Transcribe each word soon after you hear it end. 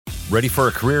Ready for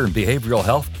a career in behavioral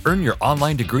health? Earn your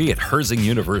online degree at Herzing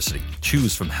University.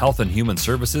 Choose from health and human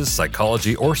services,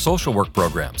 psychology, or social work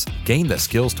programs. Gain the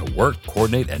skills to work,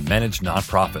 coordinate, and manage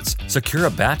nonprofits. Secure a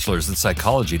bachelor's in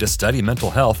psychology to study mental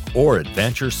health, or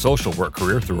advance your social work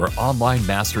career through our online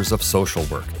Masters of Social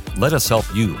Work. Let us help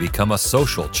you become a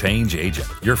social change agent.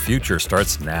 Your future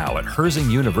starts now at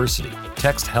Herzing University.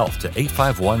 Text HEALTH to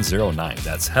 85109.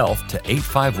 That's HEALTH to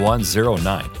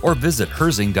 85109. Or visit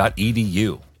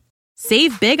herzing.edu.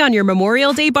 Save big on your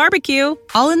Memorial Day barbecue,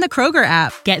 all in the Kroger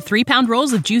app. Get 3-pound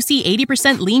rolls of juicy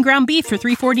 80% lean ground beef for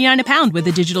 $3.49 a pound with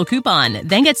a digital coupon.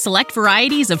 Then get select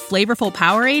varieties of flavorful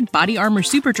Powerade, Body Armor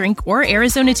Super Drink, or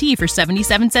Arizona tea for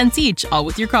 77 cents each, all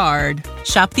with your card.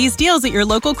 Shop these deals at your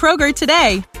local Kroger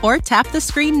today, or tap the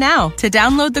screen now to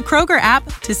download the Kroger app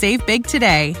to save big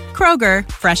today. Kroger,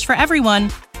 fresh for everyone.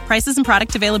 Prices and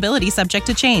product availability subject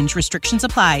to change. Restrictions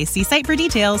apply. See site for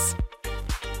details.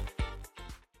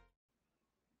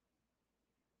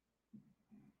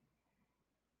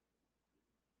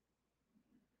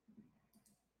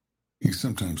 He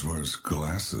sometimes wears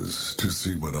glasses to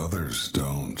see what others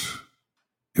don't.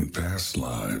 In past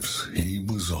lives, he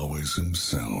was always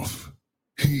himself.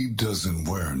 He doesn't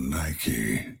wear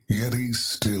Nike, yet he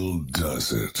still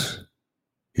does it.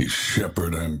 He's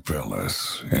Shepard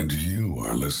Ampellis, and you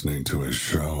are listening to his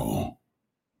show.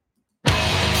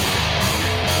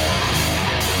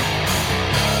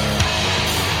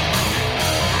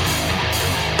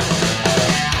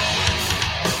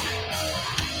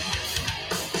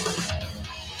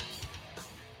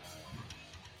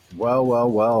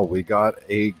 Well, we got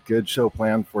a good show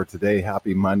planned for today.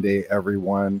 Happy Monday,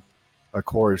 everyone. Of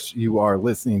course, you are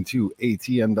listening to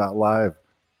ATM.live.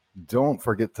 Don't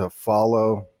forget to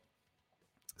follow,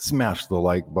 smash the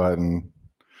like button,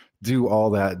 do all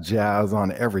that jazz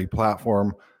on every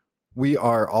platform. We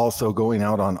are also going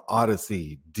out on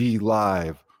Odyssey,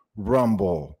 D-Live,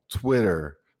 Rumble,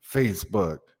 Twitter,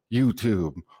 Facebook,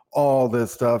 YouTube, all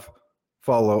this stuff.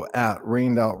 Follow at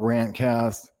Rained Out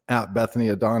Rantcast, at Bethany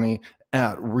Adani,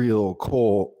 at Real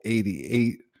Cole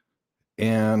 88,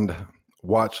 and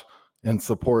watch and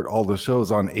support all the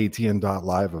shows on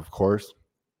ATN.live, of course.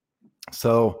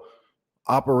 So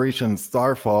Operation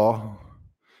Starfall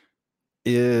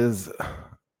is,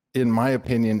 in my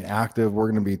opinion, active.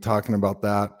 We're going to be talking about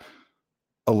that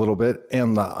a little bit,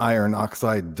 and the iron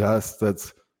oxide dust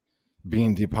that's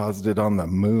being deposited on the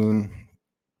moon,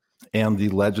 and the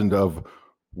legend of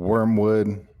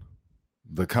Wormwood,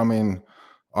 the coming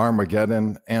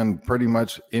Armageddon, and pretty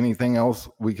much anything else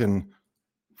we can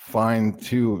find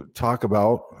to talk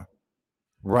about.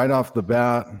 Right off the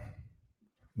bat,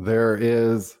 there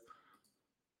is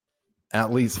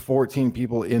at least 14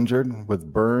 people injured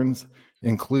with burns,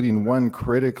 including one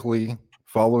critically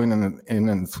following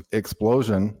an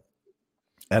explosion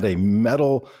at a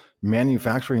metal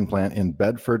manufacturing plant in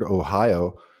Bedford,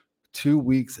 Ohio, 2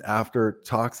 weeks after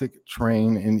toxic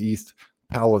train in East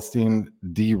Palestine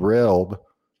derailed.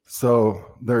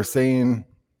 So they're saying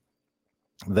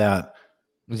that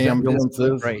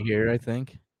ambulances right here, I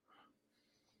think.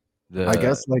 I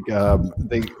guess like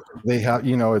they have,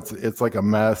 it's like a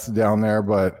mess down there,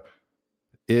 but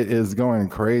it is going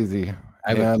crazy.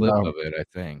 I have a clip of it, I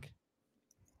think.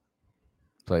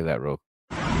 Play that real.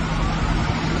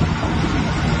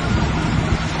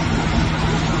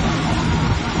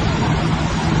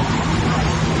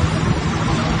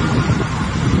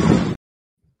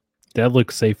 That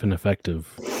looks safe and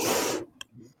effective.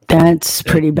 That's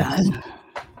pretty bad.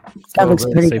 That looks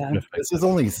pretty bad. This is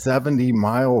only 70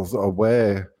 miles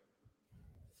away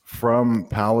from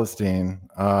Palestine.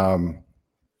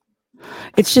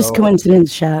 It's just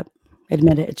coincidence, Shep.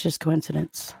 Admit it. It's just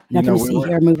coincidence. Nothing to see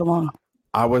here. Move along.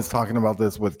 I was talking about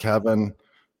this with Kevin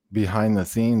behind the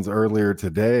scenes earlier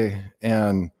today,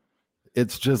 and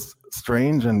it's just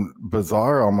strange and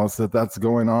bizarre almost that that's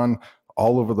going on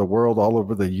all over the world, all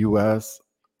over the U.S.,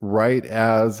 right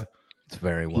as it's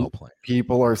very well planned.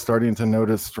 People are starting to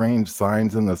notice strange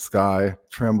signs in the sky,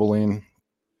 trembling.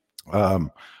 A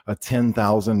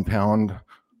 10,000 pound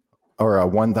or a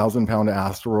 1,000 pound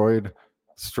asteroid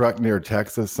struck near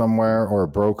Texas somewhere or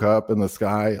broke up in the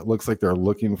sky. It looks like they're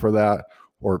looking for that,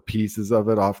 or pieces of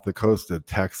it off the coast of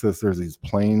Texas. There's these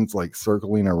planes like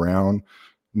circling around.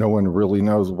 No one really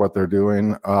knows what they're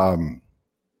doing.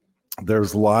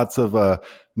 There's lots of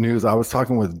news. I was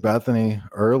talking with Bethany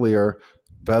earlier.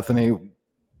 Bethany,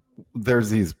 there's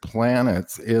these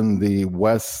planets in the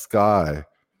west sky,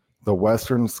 the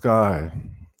western sky,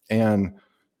 and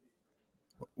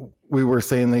we were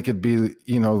saying they could be,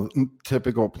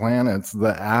 typical planets.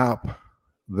 The app,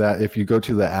 that if you go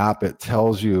to the app, it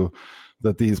tells you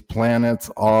that these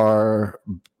planets are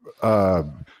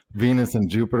Venus and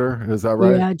Jupiter. Is that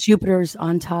right? Yeah, Jupiter's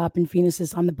on top and Venus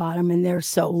is on the bottom, and they're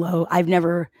so low.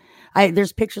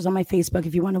 There's pictures on my Facebook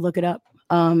if you want to look it up.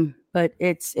 But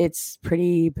it's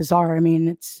pretty bizarre. I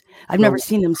mean, I've never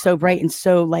seen them so bright and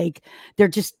so like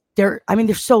they're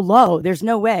so low. There's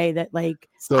no way that like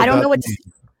I don't know what to.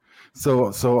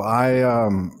 So I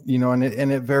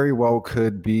and it very well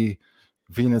could be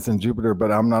Venus and Jupiter, but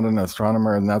I'm not an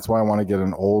astronomer, and that's why I want to get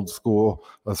an old school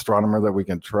astronomer that we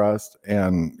can trust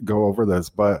and go over this.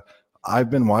 But I've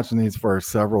been watching these for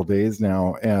several days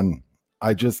now, and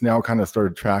I just now kind of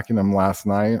started tracking them last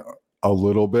night a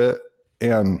little bit,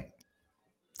 and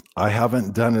I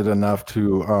haven't done it enough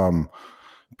to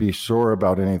be sure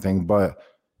about anything. But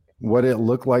what it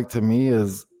looked like to me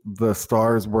is the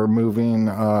stars were moving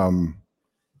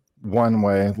one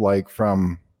way, like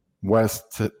from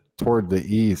west toward the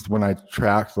east when I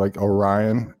tracked like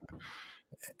Orion,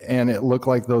 and it looked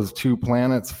like those two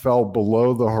planets fell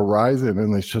below the horizon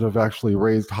and they should have actually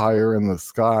raised higher in the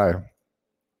sky.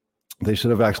 They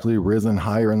should have actually risen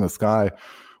higher in the sky,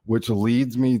 which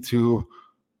leads me to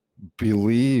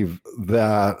believe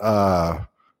that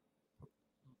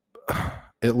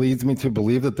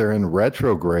they're in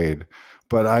retrograde.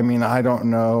 But I mean, I don't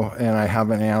know, and I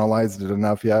haven't analyzed it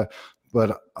enough yet,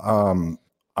 but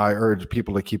I urge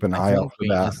people to keep an eye out for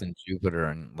that. Venus and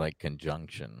Jupiter in like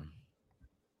conjunction.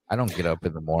 I don't get up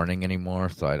in the morning anymore,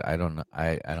 so I don't know.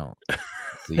 I don't.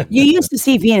 You used to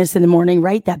see Venus in the morning,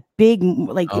 right? That big,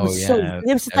 like it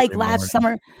was like last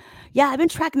summer. Yeah, I've been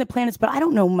tracking the planets, but I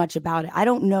don't know much about it. I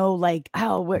don't know like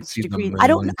how which degree. I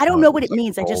don't know what it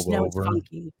means. I just know it's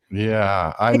funky.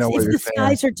 Yeah, I know what you're saying. The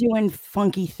skies are doing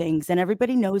funky things, and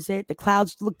everybody knows it. The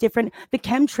clouds look different. The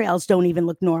chemtrails don't even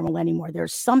look normal anymore.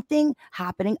 There's something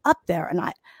happening up there, and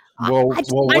I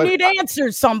need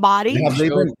answers, somebody. Yeah,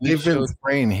 they've been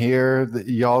spraying here.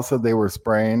 Y'all said they were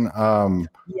spraying.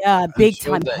 Yeah, big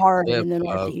time hard in the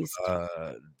Northeast.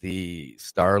 The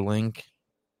Starlink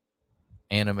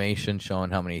animation showing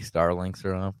how many Starlinks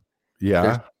are up. Yeah,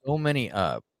 there's so many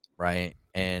up, right?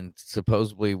 And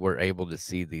supposedly we're able to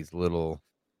see these little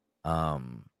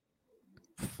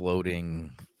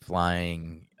floating,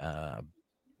 flying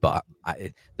but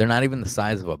they're not even the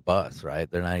size of a bus,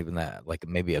 right? They're not even that, like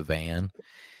maybe a van.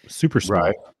 Super small.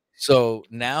 Right. So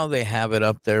now they have it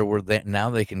up there where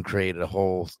they can create a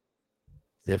whole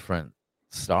different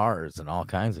stars and all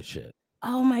kinds of shit.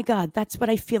 Oh my God, that's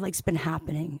what I feel like's been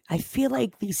happening. I feel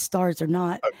like these stars are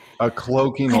not a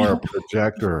cloaking or a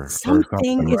projector or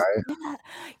something, right?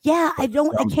 Yeah. I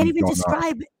can't even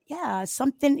describe. Yeah,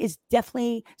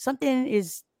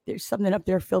 there's something up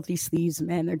there, filthy sleeves,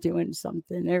 man. They're doing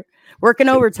something. They're working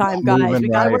overtime, guys. We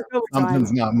gotta work overtime.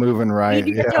 Something's not moving right.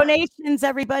 We need your donations,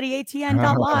 everybody.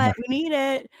 ATN.live. We need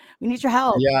it. We need your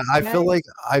help. Yeah, I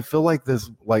feel like this,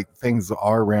 like things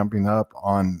are ramping up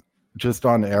on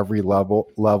every level.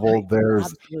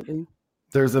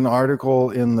 There's an article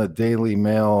in the Daily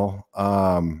Mail.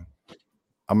 I'm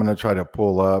gonna try to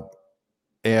pull up,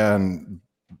 and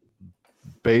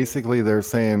basically they're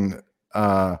saying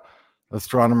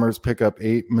astronomers pick up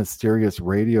 8 mysterious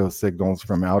radio signals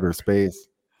from outer space.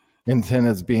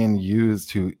 Antennas being used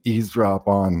to eavesdrop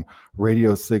on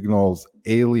radio signals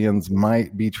aliens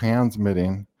might be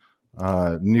transmitting.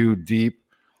 New deep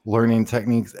learning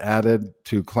techniques added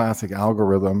to classic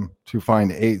algorithm to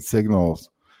find 8 signals.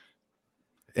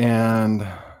 And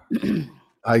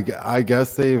I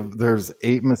guess there's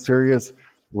 8 mysterious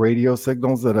radio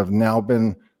signals that have now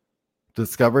been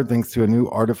discovered thanks to a new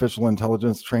artificial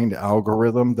intelligence trained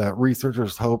algorithm that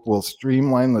researchers hope will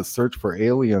streamline the search for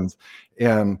aliens.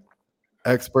 And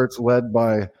experts led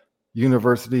by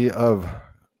University of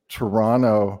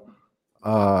Toronto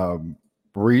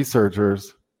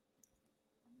researchers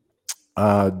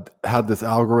had this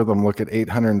algorithm look at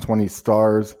 820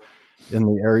 stars in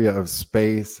the area of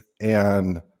space,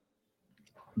 and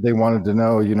they wanted to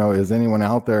know, is anyone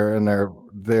out there? And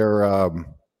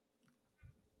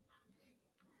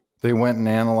they went and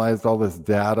analyzed all this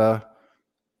data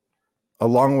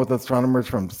along with astronomers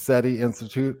from SETI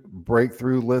Institute,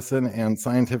 Breakthrough Listen, and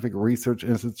scientific research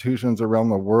institutions around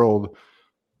the world.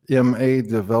 MA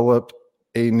developed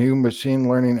a new machine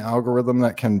learning algorithm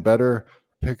that can better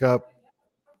pick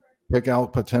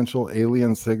out potential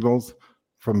alien signals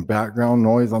from background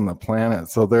noise on the planet.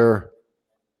 So they're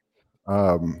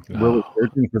really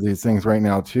searching for these things right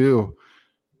now too.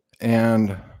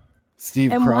 And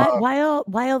Steve, and why all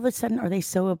of a sudden are they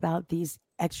so about these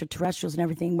extraterrestrials and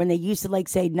everything when they used to like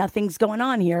say nothing's going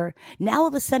on here? Now all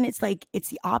of a sudden it's like it's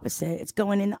the opposite. It's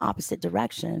going in the opposite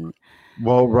direction.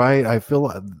 Well, right.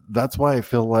 That's why I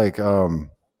feel like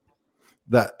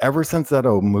that ever since that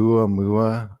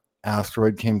Oumuamua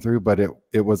asteroid came through, but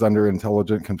it was under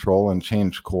intelligent control and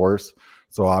changed course.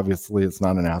 So obviously it's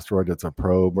not an asteroid, it's a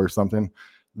probe or something.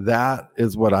 That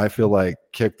is what I feel like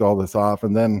kicked all this off.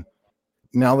 And then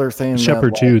now they're saying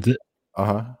Shepard that, too.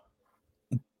 uh-huh.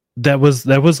 That was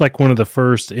like one of the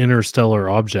first interstellar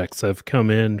objects that have come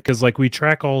in, because like we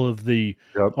track all of the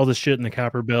Yep. all the shit in the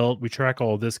Kuiper Belt, we track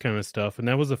all of this kind of stuff, and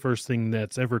that was the first thing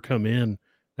that's ever come in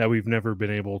that we've never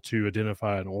been able to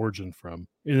identify an origin from.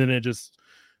 And then it just,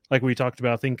 like we talked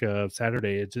about, I think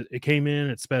Saturday, it came in,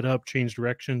 it sped up, changed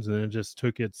directions, and it just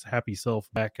took its happy self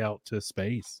back out to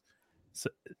space. So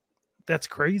that's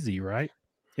crazy, right?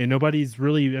 And nobody's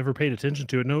really ever paid attention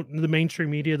to it. No, the mainstream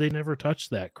media, they never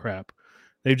touched that crap.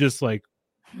 They just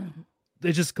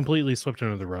completely swept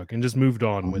under the rug and just moved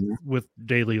on with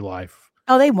daily life.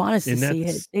 Oh, they want us to see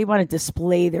it. They want to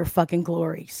display their fucking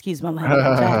glory. Excuse my language.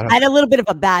 I had a little bit of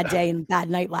a bad day and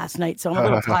bad night last night, so I'm a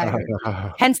little tired.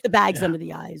 Hence the bags under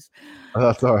the eyes.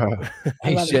 That's all right.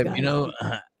 Hey, Shep,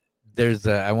 there's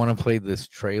I want to play this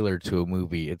trailer to a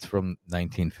movie. It's from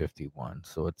 1951,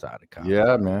 so it's out of copy.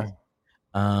 Yeah, man.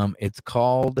 It's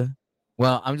called,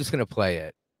 well, I'm just going to play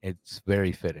it. It's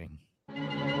very fitting.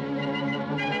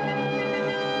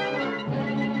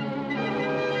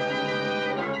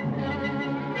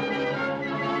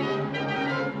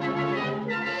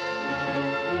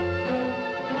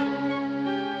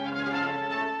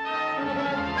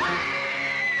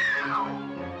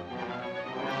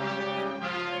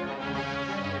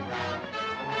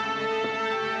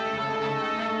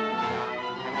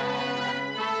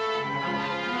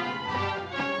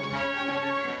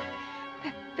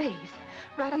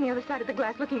 Right on the other side of the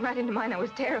glass, looking right into mine, I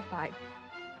was terrified.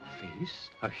 Face?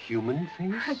 A human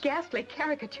face? A ghastly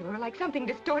caricature, like something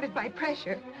distorted by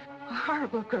pressure. A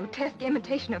horrible, grotesque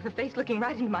imitation of the face looking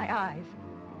right into my eyes.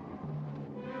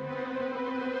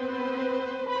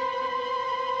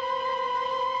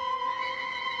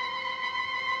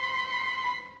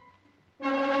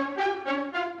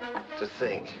 To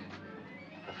think,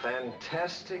 a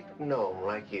fantastic gnome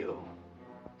like you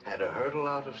had to hurtle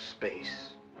out of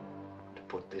space to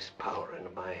put this power into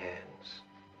my hands.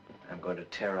 I'm going to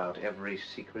tear out every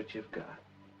secret you've got.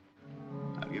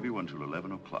 I'll give you until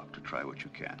 11 o'clock to try what you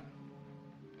can.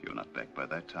 If you're not back by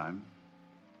that time,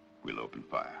 we'll open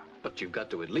fire. But you've got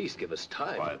to at least give us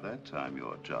time. By that time,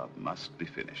 your job must be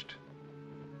finished.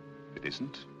 If it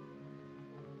isn't,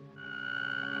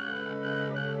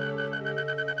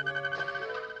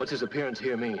 what's his appearance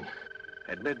here mean?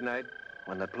 At midnight,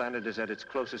 when the planet is at its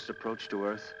closest approach to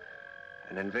Earth,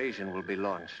 an invasion will be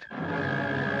launched.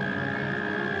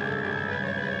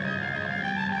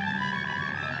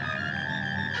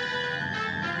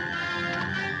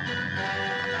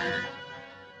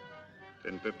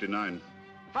 $10:59.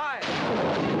 Fire!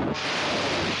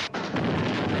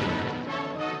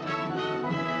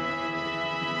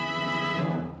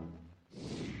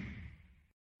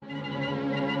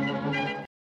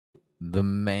 The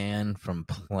Man from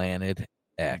Planet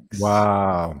X.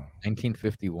 Wow.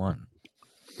 1951.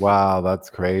 Wow, that's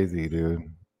crazy, dude.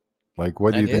 Like,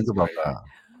 what do you think about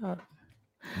that?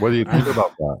 What do you think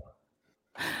about that?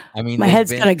 I mean, my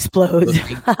head's gonna explode.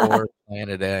 For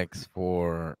Planet X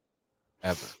forever.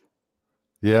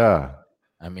 Yeah.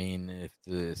 I mean, if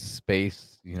the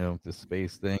space, the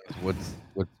space things, what's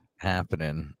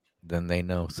happening, then they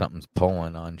know something's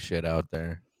pulling on shit out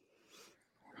there.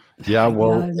 Yeah,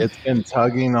 well, it's been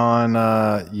tugging on,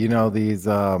 these,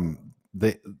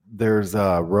 there's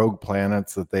rogue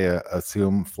planets that they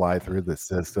assume fly through the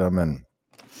system, and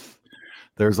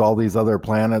there's all these other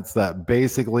planets that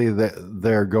basically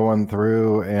they're going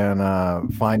through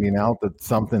and finding out that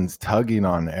something's tugging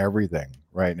on everything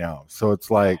right now. So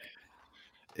it's like,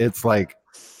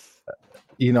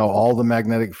 all the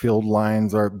magnetic field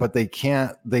lines are, but they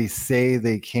say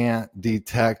they can't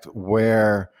detect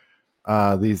where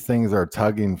these things are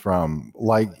tugging from.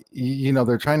 Like,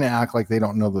 they're trying to act like they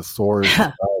don't know the source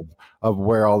of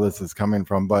where all this is coming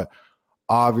from, but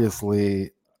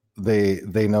obviously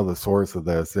they know the source of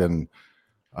this, and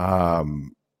they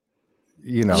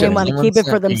want to keep it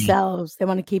for themselves. They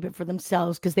want to keep it for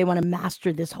themselves because they want to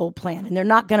master this whole plan, and they're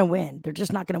not going to win. They're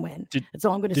just not going to win. That's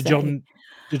all I'm going to say.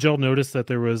 Did y'all notice that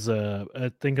there was I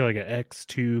think like an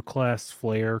X2 class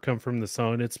flare come from the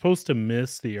sun? It's supposed to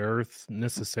miss the Earth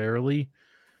necessarily,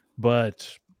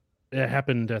 but it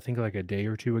happened I think like a day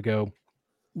or two ago.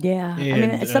 Yeah,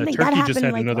 and, I mean, something Turkey that just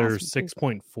had like another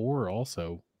 6.4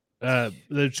 also. That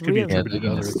could be attributed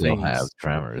to other still things. have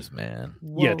tremors, man.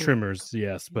 Yeah, tremors,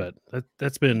 yes, but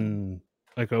that's been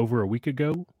like over a week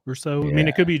ago or so. Yeah. I mean,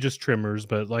 it could be just tremors,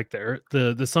 but like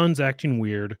the sun's acting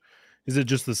weird. Is it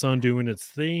just the sun doing its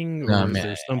thing, No, or is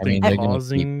there something they're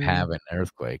causing? gonna keep having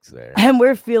earthquakes there, And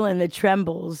we're feeling the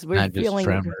trembles. We're not just feeling.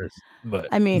 tremors. But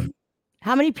I mean,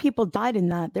 how many people died in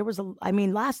that? There was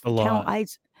last A count,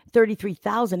 lot.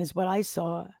 33,000 is what I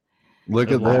saw.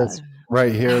 Look A at lot. this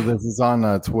right here. This is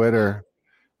on Twitter.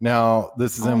 Now,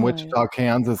 this is in Wichita,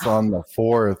 Kansas on the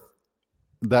 4th.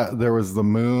 That there was the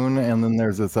moon, and then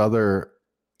there's this other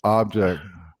object.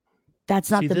 That's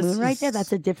not See, the this moon right there. is-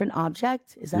 That's a different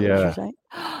object. Is that what Yeah. you're saying?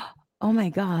 Oh my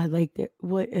God! Like,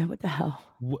 what the hell?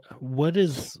 What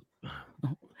is?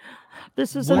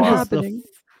 This isn't What is the happening.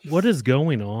 What is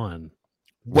going on?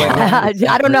 I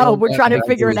don't know. We're trying to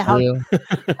figure it out. Real?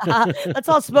 Let's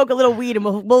all smoke a little weed and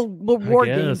we'll war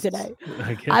game guess. today.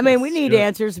 I I mean, we guess, need yeah.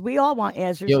 answers. We all want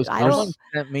answers. Yo, I someone don't.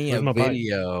 sent me Where's a my pipe?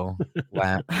 video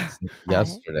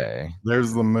yesterday.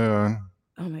 There's the moon.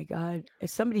 Oh my God! If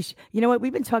somebody, you know what?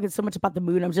 We've been talking so much about the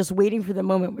moon. I'm just waiting for the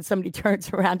moment when somebody turns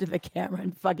around to the camera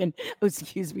and fucking, oh,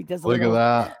 excuse me, does a Look at little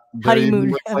that. There honeymoon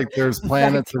even looks like there's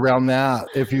planets around that.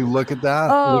 If you look at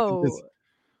that, Oh,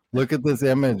 look at this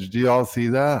image. Do you all see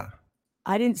that?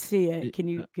 I didn't see it. Can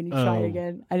you try it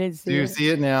again? I didn't see Do you it. see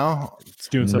it now? It's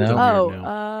doing something No. weird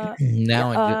now.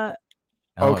 Now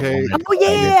Okay. Oh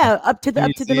yeah, up to Can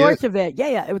you the see north of it.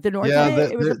 Yeah, with the north of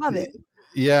it, it was above it.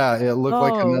 Yeah, it looked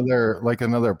Oh. like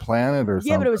another planet or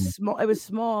something. Yeah, but it was small. It was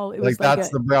small. It like was that's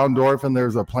the brown dwarf, and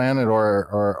there's a planet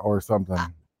or something.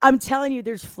 I'm telling you,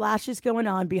 there's flashes going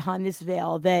on behind this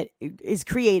veil that is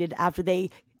created after they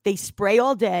spray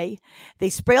all day. They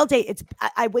spray all day.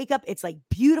 I wake up, it's like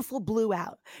beautiful blue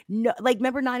out. No, like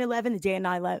remember 9/11, the day of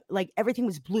 9/11, like everything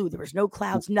was blue. There was no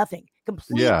clouds, nothing.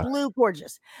 Complete blue,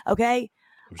 gorgeous. Okay.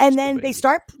 And then they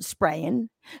start spraying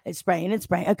and spraying and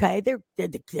spraying. Okay, they're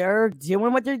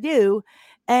doing what they do,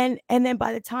 and then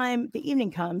by the time the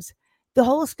evening comes, the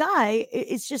whole sky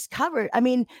is just covered. I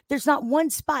mean, there's not one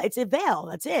spot. It's a veil.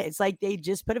 That's it. It's like they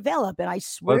just put a veil up, and I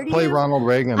swear Let's to play you, Ronald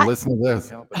Reagan. Listen to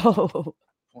this. Oh,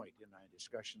 point in my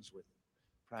discussions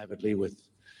privately with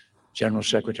General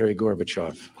Secretary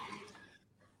Gorbachev.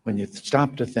 When you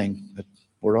stop to think that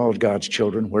we're all God's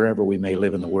children, wherever we may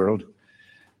live in the world,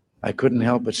 I couldn't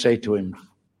help but say to him,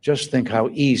 just think how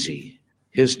easy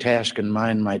his task and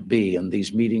mine might be in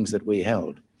these meetings that we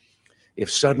held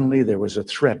if suddenly there was a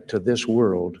threat to this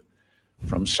world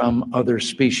from some other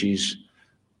species,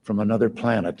 from another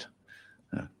planet,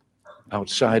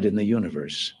 outside in the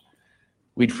universe.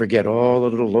 We'd forget all the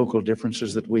little local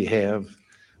differences that we have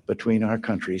between our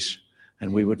countries,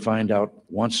 and we would find out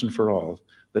once and for all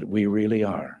that we really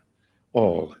are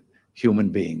all human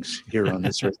beings here on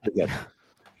this earth together.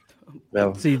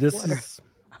 Well, See, this is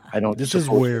I don't. this is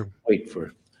suppose where- wait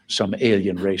for some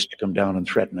alien race to come down and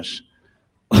threaten us.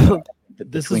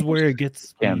 This is where it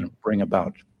gets can bring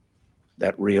about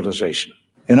that realization.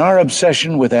 In our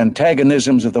obsession with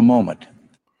antagonisms of the moment.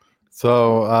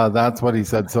 So that's what he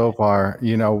said so far.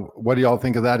 You know, what do y'all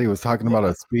think of that? He was talking about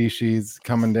a species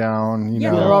coming down. You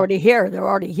yeah, know, they're already here. They're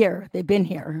already here. They've been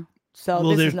here. So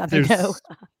well, this is nothing new.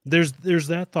 there's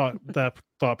that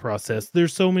thought process.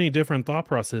 There's so many different thought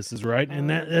processes, right? And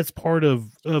that's part of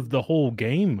the whole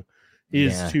game.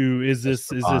 Is this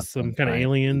some kind of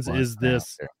aliens? Is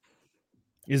this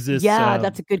Yeah,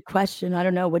 that's a good question. I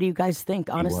don't know. What do you guys think?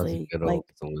 Honestly, like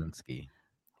Zelensky.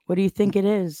 What do you think it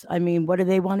is? I mean, what do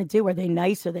they want to do? Are they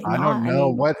nice? Are they not? I don't know.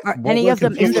 mean, what any was of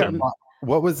them the is deal there? with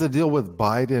what was the deal with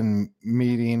Biden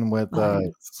meeting with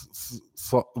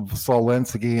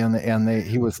Zelensky and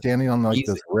he was standing on like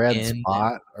this red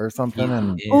spot or something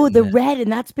and Oh, the red,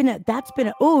 and that's been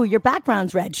oh, your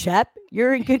background's red, Shep.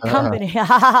 You're in good company.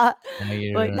 But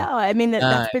no, I mean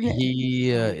that's been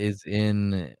he is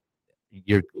in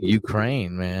your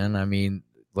Ukraine, man. I mean,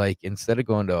 like instead of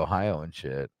going to Ohio and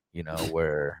shit, you know,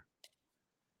 where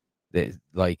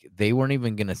they weren't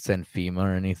even gonna send FEMA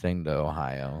or anything to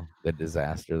Ohio, the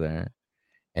disaster there.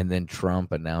 And then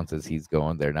Trump announces he's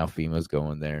going there. Now FEMA's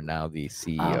going there. Now the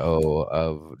CEO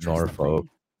of Norfolk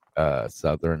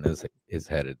Southern is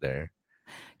headed there.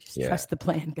 Just trust the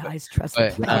plan, guys. Trust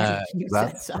the plan.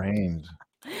 That's strange.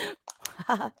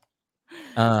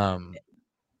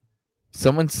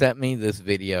 Someone sent me this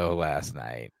video last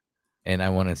night, and I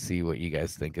want to see what you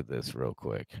guys think of this real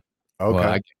quick.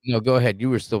 Okay. Well, go ahead. You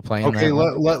were still playing. Okay,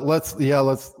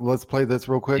 that let's play this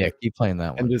real quick. Yeah, keep playing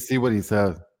that one and just see what he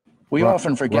says. We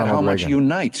often forget how much Reagan.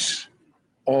 unites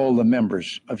all the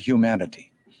members of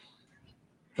humanity.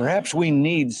 Perhaps we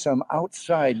need some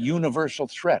outside universal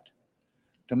threat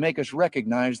to make us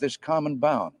recognize this common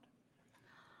bond.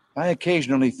 I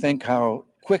occasionally think how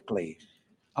quickly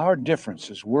our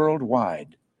differences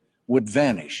worldwide would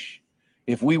vanish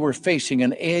if we were facing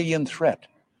an alien threat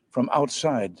from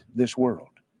outside this world.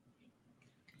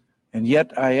 And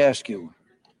yet I ask you,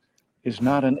 is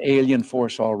not an alien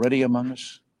force already among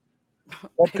us?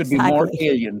 What could be more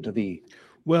alien to the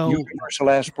universal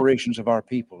aspirations of our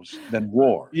peoples than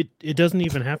war? It doesn't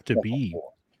even have to be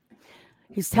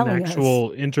He's telling an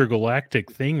actual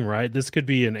intergalactic thing, right? This could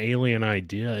be an alien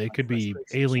idea. It could be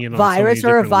alien virus on so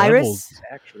many or a different virus.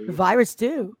 levels. The virus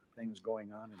too. Things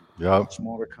going on in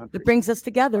smaller countries. It brings us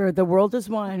together. The world is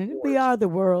one. We are the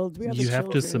world. We are You the have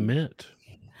to children. submit.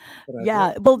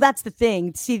 Yeah, well, that's the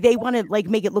thing. See, they want to like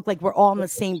make it look like we're all on the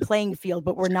same playing field,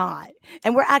 but we're not,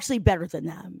 and we're actually better than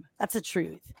them. That's the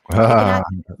truth.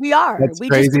 We are. That's We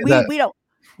crazy just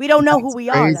we don't know who we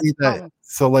are. That's crazy the problem.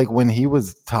 so like when he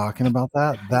was talking about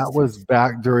that was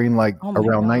back during like Oh my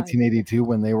around God. 1982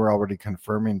 when they were already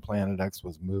confirming Planet X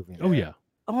was moving. Oh yeah.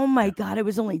 Oh my God, it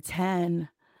was only 10.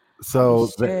 So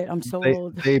Shit, I'm so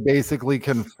old. they basically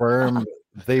confirmed.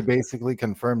 They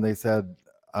said,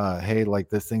 "Hey, like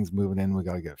this thing's moving in. We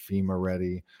got to get FEMA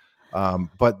ready."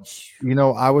 But you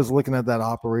know, I was looking at that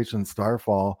Operation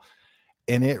Starfall,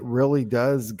 and it really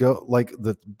does go like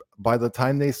by the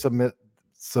time they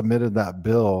submitted that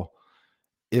bill,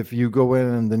 if you go in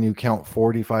and then you count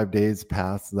 45 days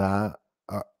past that.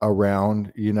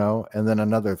 Around, you know, and then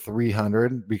another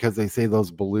 300 because they say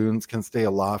those balloons can stay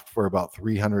aloft for about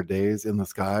 300 days in the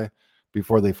sky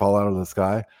before they fall out of the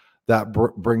sky. That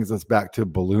brings us back to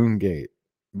Balloon Gate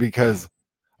because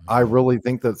I really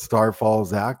think that Starfall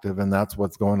is active and that's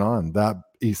what's going on. That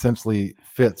essentially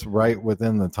fits right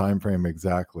within the time frame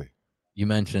exactly. You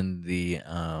mentioned the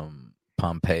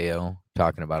Pompeo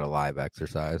talking about a live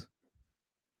exercise.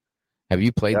 Have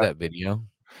you played that video?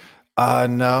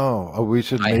 No, we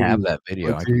should. I have that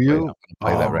video. I can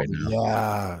play that right now.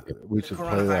 Yeah, we should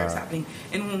play that. Happening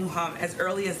in Wuhan as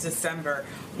early as December.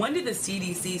 When did the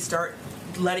CDC start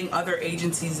letting other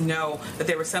agencies know that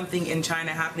there was something in China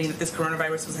happening, that this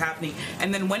coronavirus was happening?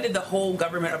 And then when did the whole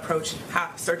government approach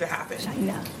start to happen?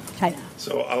 China.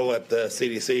 So I'll let the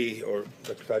CDC or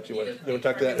Dr. Fauci, you want to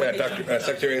talk to that? Yeah, Dr.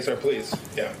 Secretary Azar, please.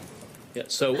 Yeah. Yeah,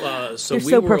 so You're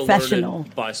we so were professional.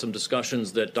 alerted by some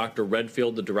discussions that Dr.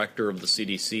 Redfield, the director of the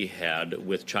CDC, had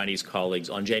with Chinese colleagues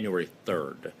on January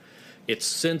 3rd. It's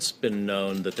since been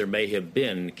known that there may have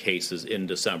been cases in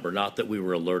December, not that we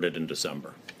were alerted in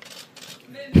December.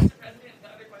 Mr. President, the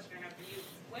other question I have for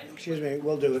you. Excuse me,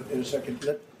 we'll do it in a second.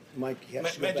 Let Mike. May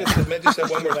I just say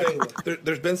one more thing?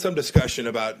 There's been some discussion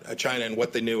about China and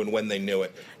what they knew and when they knew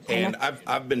it. And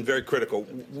I've been very critical.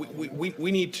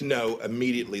 We need to know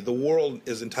immediately. The world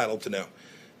is entitled to know.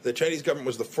 The Chinese government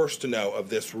was the first to know of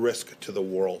this risk to the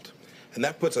world. And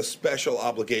that puts a special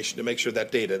obligation to make sure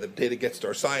that the data gets to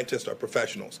our scientists, our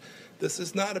professionals. This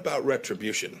is not about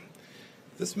retribution.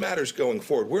 This matters going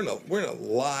forward. We're in a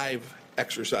live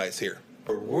exercise here.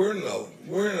 We're in a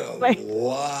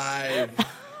live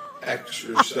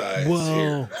exercise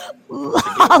here.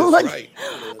 Right.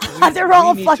 They're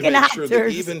all we fucking need to make sure that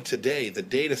actors. even today, the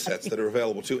data sets that are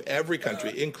available to every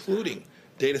country, including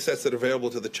data sets that are available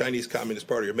to the Chinese Communist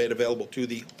Party, are made available to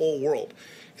the whole world.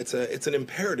 It's an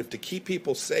imperative to keep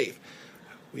people safe.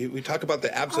 We talk about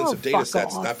the absence of data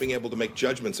sets, not being able to make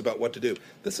judgments about what to do.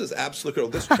 This is absolutely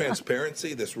critical. This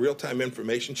transparency, this real-time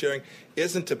information sharing,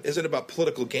 isn't about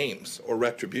political games or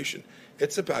retribution.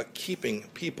 It's about keeping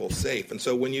people safe. And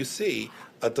so when you see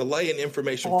a delay in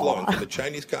information flowing from the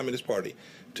Chinese Communist Party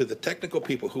to the technical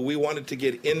people who we wanted to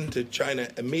get into China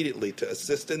immediately to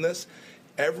assist in this,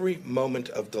 every moment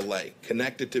of delay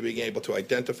connected to being able to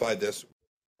identify this.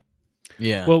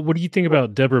 Yeah. Well, what do you think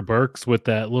about Deborah Birx with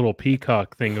that little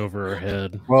peacock thing over her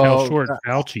head? Well, how short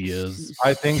Fauci is.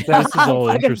 I think this is all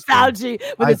Fucking interesting. Fauci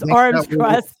with his arms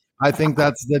crossed. I think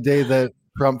that's the day that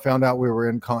Trump found out we were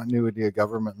in continuity of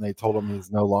government and they told him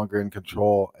he's no longer in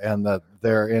control and that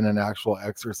they're in an actual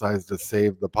exercise to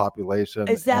save the population.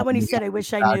 Is that when he said, "I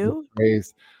wish I knew"?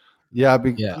 Yeah.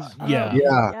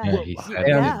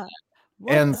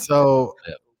 And so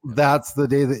that's the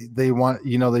day that they want,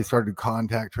 they started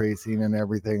contact tracing and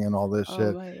everything and all this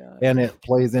shit. And it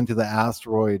plays into the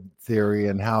asteroid theory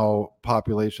and how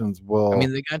populations will. I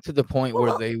mean, they got to the point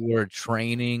where they were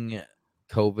training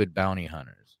COVID bounty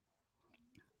hunters.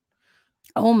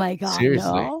 Oh my God! Seriously,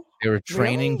 No? they were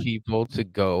training Really? people to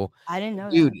go. I didn't know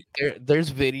Dude, that. there's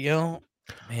video.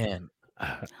 Man,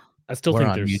 I still we're think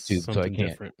on there's YouTube, so I something can't.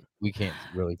 different. We can't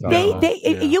really talk about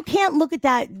it. You can't look at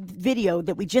that video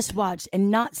that we just watched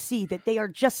and not see that they are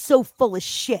just so full of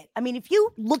shit. I mean, if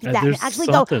you look at that and there's actually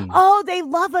something. go, "Oh, they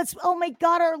love us. Oh my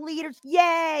God, our leaders.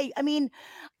 Yay." I mean,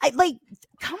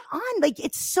 come on. Like,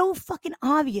 it's so fucking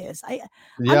obvious.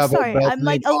 I'm sorry. I'm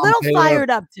like a little fired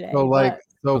up today.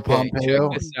 Okay, Pompeo.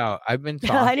 check this out. I've been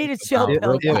talking. I need a chill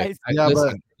pill, guys.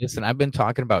 Listen, I've been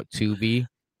talking about Tubi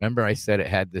Remember I said it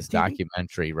had this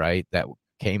documentary, right, that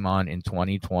came on in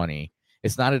 2020.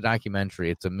 It's not a documentary,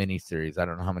 it's a mini series. I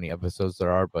don't know how many episodes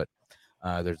there are, but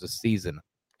there's a season,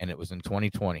 and it was in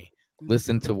 2020.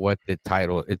 Listen to what the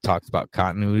title, it talks about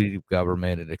continuity of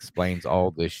government. It explains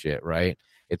all this shit, right?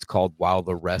 It's called While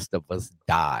the Rest of Us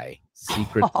Die,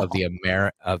 Secrets of the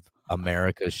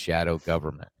America's Shadow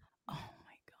Government. Oh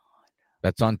my God.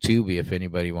 That's on Tubi if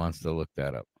anybody wants to look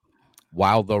that up.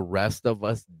 While the Rest of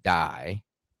Us Die,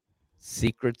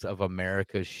 Secrets of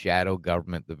America's Shadow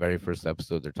Government. The very first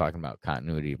episode, they're talking about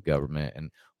continuity of government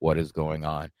and what is going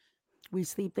on. We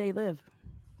sleep, they live.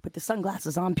 Put the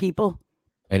sunglasses on, people.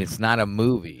 And it's not a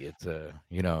movie. It's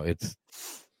it's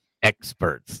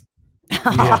experts.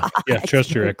 Yeah,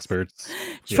 trust your experts.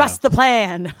 Trust the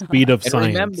plan. Speed of and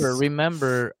science.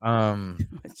 Remember,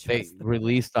 they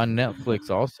released on Netflix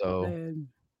also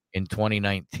in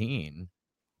 2019.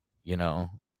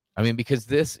 I mean, because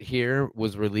this here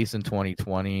was released in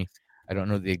 2020. I don't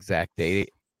know the exact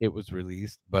date it was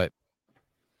released, but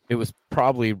it was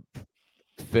probably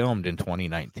filmed in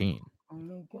 2019. Oh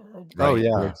my God. Oh,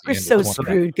 yeah. We're so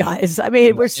screwed, guys. I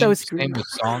mean, we're so screwed. Same with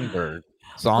Songbird.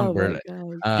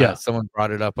 Oh Someone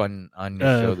brought it up on your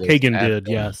show. Kagan did,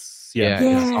 yes. Yeah.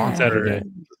 On Saturday.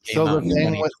 So the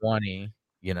thing with 2020,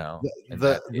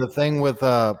 the thing with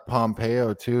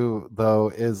Pompeo too, though,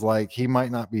 is like he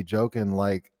might not be joking.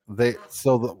 Like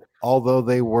although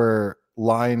they were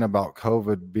lying about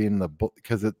COVID being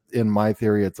because in my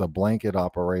theory it's a blanket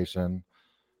operation.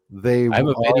 I have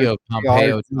a video of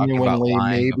Pompeo talking about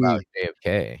lying about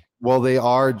JFK. Well, they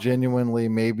are genuinely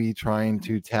maybe trying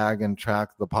to tag and track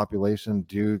the population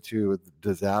due to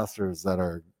disasters that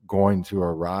are going to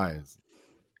arise.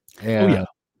 And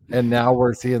and now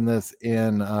we're seeing this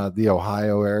in the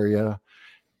Ohio area.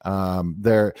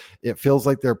 It feels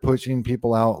like they're pushing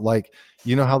people out. Like,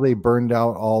 you know how they burned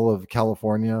out all of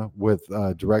California with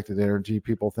directed energy,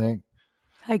 people think?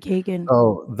 Hi, Kagan.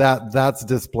 Oh, that's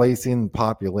displacing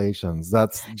populations.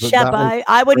 Shep,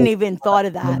 I wouldn't even thought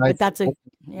of that, but that's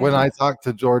when I talked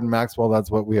to Jordan Maxwell, that's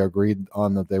what we agreed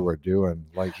on that they were doing.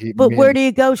 Like where do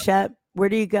you go, Shep? Where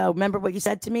do you go? Remember what you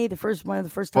said to me one of the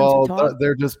first times we talked?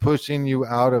 They're just pushing you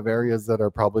out of areas that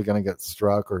are probably going to get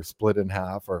struck or split in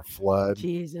half or flood.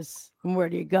 Jesus. And where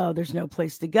do you go? There's no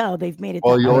place to go. They've made it.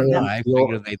 Well, you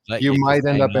might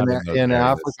end up in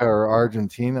Africa or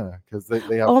Argentina because they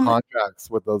have contracts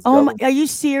with those. Oh my! Are you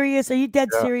serious? Are you dead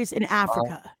serious? In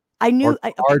Africa? I knew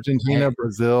Argentina,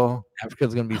 Brazil.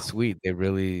 Africa's gonna be sweet. They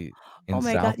really. Oh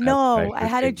my God! No, I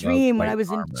had a dream when I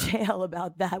was in jail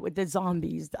about that with the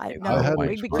zombies.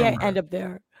 We can't end up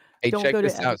there. Hey, Don't check go to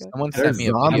this out. Africa. Someone sent me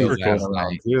a video last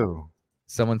night.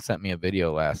 Someone sent me a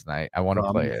video last night. I want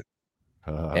to play it.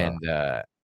 And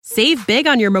Save big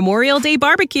on your Memorial Day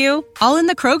barbecue, all in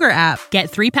the Kroger app. Get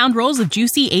 3-pound rolls of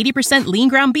juicy 80% lean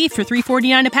ground beef for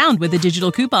 $3.49 a pound with a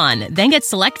digital coupon. Then get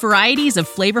select varieties of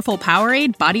flavorful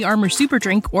Powerade, Body Armor Super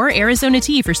Drink, or Arizona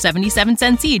tea for 77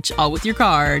 cents each, all with your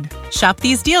card. Shop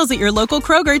these deals at your local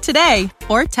Kroger today,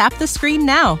 or tap the screen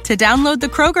now to download the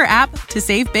Kroger app to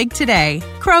save big today.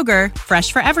 Kroger,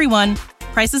 fresh for everyone.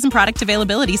 Prices and product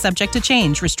availability subject to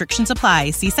change. Restrictions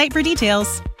apply. See site for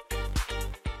details.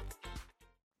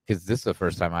 Because this is the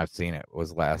first time I've seen it,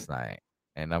 was last night,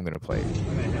 and I'm gonna play it.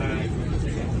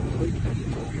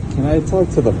 Can I talk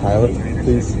to the pilot,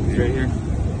 please? Right here.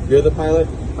 You're the pilot?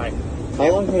 Hi. How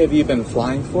long have you been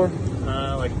flying for?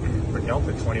 Like for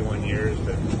Delta, 21 years,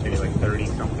 but maybe like 30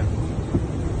 something.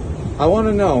 I want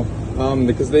to know,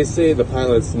 because they say the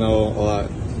pilots know a lot.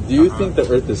 Do you think the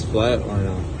Earth is flat or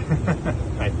no?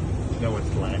 I know it's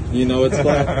flat. You know it's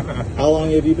flat? How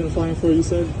long have you been flying for, you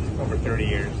said? Over 30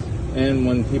 years. And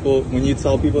when you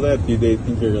tell people that, do they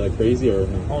think you're like crazy or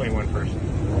no? Only one person.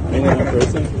 Only one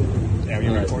person? Yeah,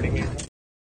 you're recording here.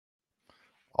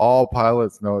 All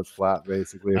pilots know it's flat,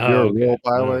 basically. If you're a real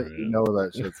pilot, you know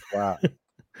that shit's flat.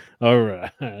 All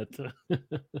right. What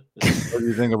do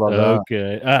you think about that?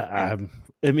 Okay.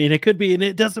 I mean, it could be, and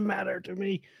it doesn't matter to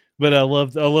me. But I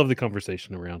love the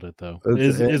conversation around it, though.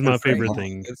 It's my favorite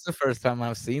thing. It's the first time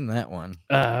I've seen that one.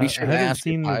 We should ask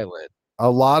the pilot. A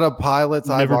lot of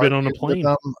pilots I've never been on a plane.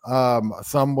 Them,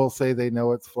 some will say they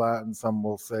know it's flat, and some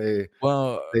will say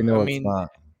they know it's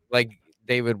not. Like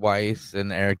David Weiss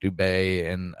and Eric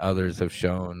Dubay and others have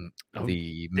shown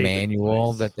the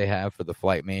manual that they have for the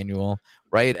flight manual.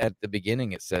 Right at the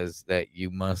beginning, it says that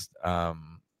you must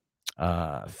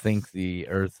think the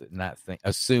Earth,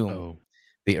 assume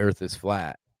the Earth is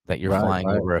flat. That you're flying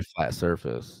over a flat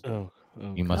surface.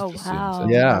 You must assume. Wow.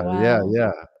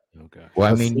 Yeah. Okay. Well,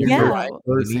 I mean, you're right.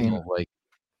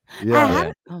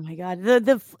 Oh my God,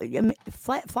 the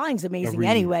flying's amazing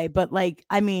anyway. But like,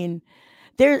 I mean,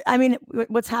 I mean,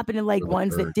 what's happened in like For the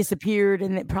ones that bird. disappeared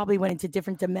and it probably went into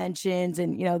different dimensions,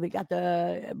 and they got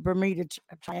the Bermuda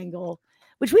Triangle,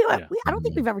 which I don't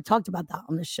think we've ever talked about that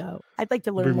on the show. I'd like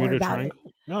to learn more Bermuda about Triangle?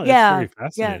 it. No, it's Yeah, very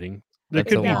fascinating. There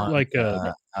That's could be along like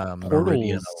the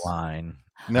Meridian portals. line.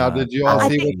 Now, did you all I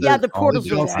see think what the portals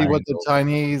did you are all see what the there.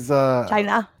 Chinese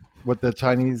China. what the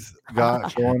Chinese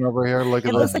got going over here? Look at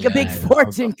It looks that. like a big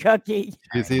fortune cookie.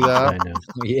 You see that? China.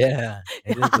 Yeah,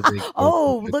 it is a big.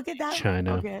 Oh, look at that.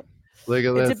 China. Okay. Look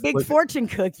at It's this. a big Look fortune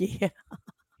cookie.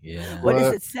 Yeah. What does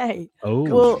What? it say? Oh.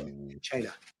 Well,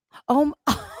 China.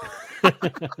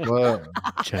 What?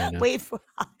 China. Wait for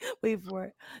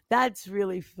it. That's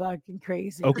really fucking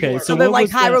crazy. Okay, so they're what like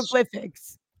was that?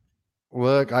 hieroglyphics.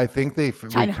 Look, I think they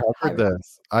China recovered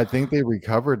this. I think they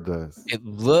recovered this. It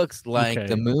looks like the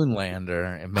Okay. moon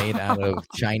lander made out of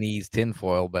Chinese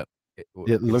tinfoil, but It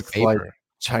it's looks paper. like Call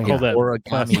China. that Origami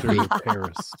plaster paper. of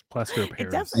Paris. Plaster of It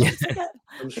Paris. definitely looks like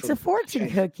it's a fortune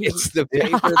cookie. It's the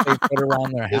paper they put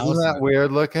around their house. Isn't that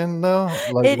weird looking though?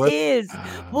 Like It what? is.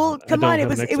 Well, I come don't on. have It an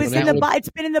was in explanation. the It's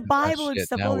been in the Bible and shit,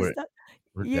 stuff. now All this we're- stuff.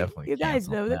 We're You definitely guys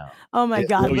canceled know that. now. Oh my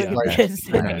God! looks Look like at this.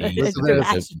 Chinese It's Look at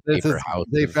actually- this paper is, houses.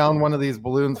 they found one of these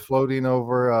balloons floating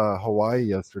over Hawaii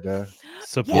yesterday.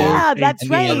 Support Yeah, that's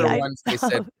And right. the other ones, they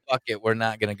said, "Fuck it, we're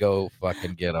not gonna go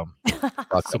fucking get them."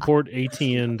 Support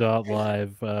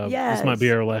ATN.live. This might be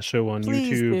Yes. our last show on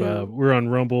Please YouTube. do. We're on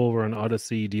Rumble. We're on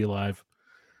Odyssey, D Live.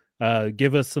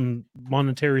 Give us some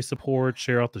monetary support.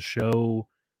 Share out the show.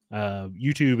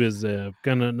 YouTube is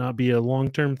gonna not be a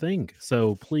long-term thing,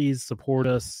 so please support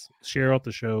us. Share out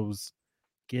the shows.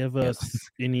 Give us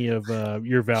any of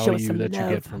your value some that you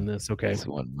get love. from this. Okay, This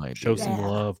one might show be some Yeah.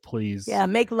 love, please. Yeah,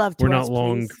 make love to We're us, not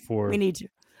long please. for. We need you.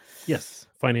 Yes,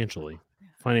 financially.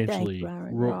 Financially,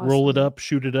 Byron. You're roll it awesome. up,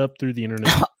 shoot it up through the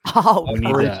internet. Oh, I need that.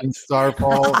 Operation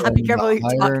Starfall and Be careful who you're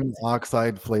talking iron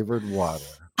oxide flavored water.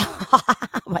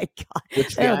 oh my God!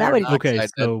 Which Oh, that would. Okay,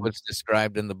 that's so- what's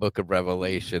described in the book of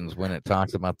Revelations when it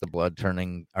talks about the blood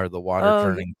turning or the water Oh,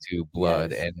 turning to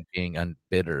blood yes. and being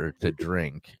unbitter to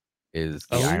drink is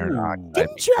the Oh. iron oxide.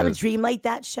 Didn't you have a because dream like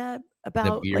that, Shep? The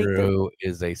About like Bureau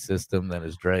is a system that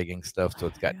is dragging stuff, so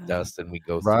it's got Yeah. dust, and we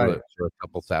go Right. through it for a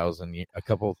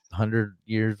couple hundred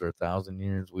years or 1,000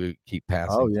 years. We keep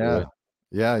passing Oh through yeah. it.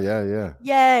 Yeah.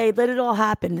 Yay! Let it all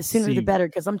happen. The sooner the See- better,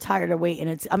 because I'm tired of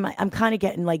waiting. I'm kind of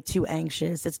getting like too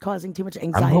anxious. It's causing too much I'm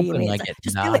anxiety in hoping me. I It's like, get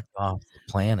just do it. knocked off the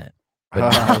planet. But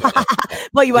now,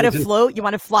 Well, you want to It just- float? You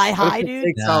want to fly high, it dude?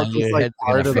 takes now out just your like head's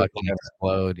part gonna of the fucking planet.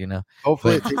 explode, you know.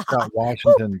 Hopefully But- it takes out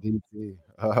Washington D.C.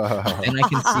 And I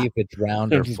can see if it's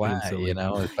round or I'm just being flat, silly. you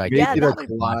know. If I Make get it it a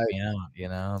to block me out, you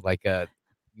know, like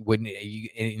when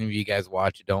any of you guys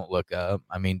watch it, don't look up.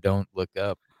 I mean, don't look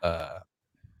up.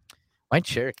 My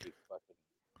chair keeps fucking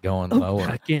going lower.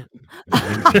 I can't.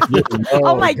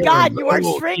 Oh my God! You are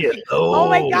shrinking. Oh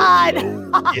my God!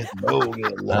 Oh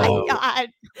my God!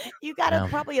 You got Now,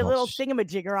 probably a little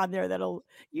thingamajigger on there that'll,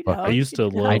 Fuck, know. I used to you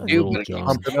love know. do, Little but it keeps John.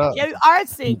 Pump it up. You are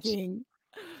sinking.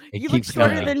 It You look keeps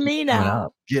shorter going, than it me keeps going now.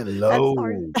 up. Get That's low.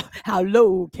 hard. How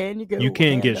low can you go? You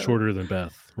can get Orlando? shorter than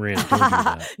Beth. Rand, don't do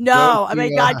that. No, Go I mean,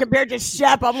 to, God, compared to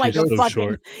Shep, I'm like She's a so fucking.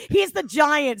 short. He's the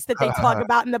giants that they talk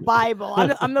about in the Bible.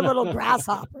 I'm the little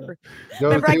grasshopper.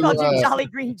 Remember, I called you Jolly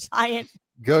Green Giant.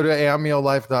 Go to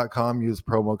amiolife.com, use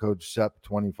promo code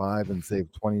SHEP25 and save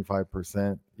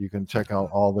 25%. You can check out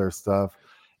all their stuff.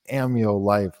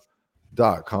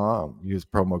 amiolife.com, use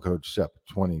promo code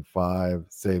SHEP25,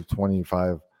 save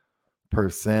 25%.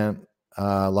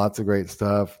 Lots of great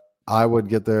stuff. I would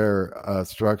get their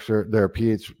structure, their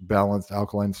pH balanced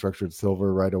alkaline structured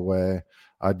silver right away.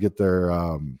 I'd get their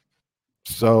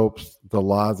soaps, the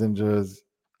lozenges.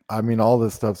 I mean, all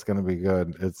this stuff's going to be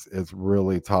good. It's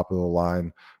really top of the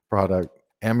line product.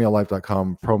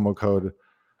 amiolife.com, promo code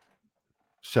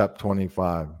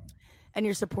SHEP25. And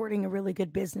you're supporting a really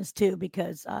good business too,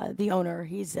 because the owner,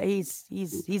 he's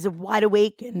a wide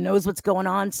awake and knows what's going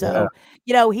on. So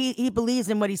he believes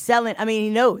in what he's selling. I mean, he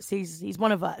knows he's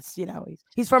one of us. You know,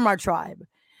 he's from our tribe.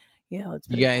 You know, it's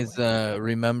You pretty guys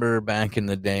remember back in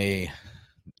the day,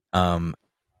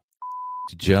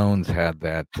 Jones had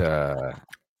that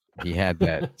he had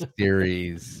that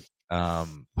series,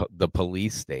 The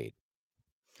Police State.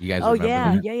 You guys Oh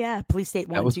remember that? yeah. Police State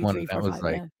That 1, was 2, one 3, that 4, was 5,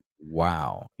 like, yeah.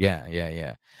 wow.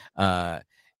 Yeah.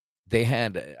 They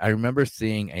had, I remember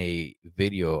seeing a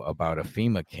video about a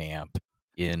FEMA camp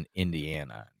in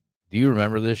Indiana. Do you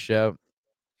remember this, Shep?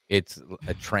 It's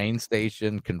a train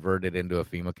station converted into a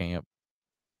FEMA camp.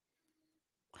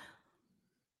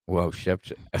 Whoa, Shep!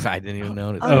 I didn't even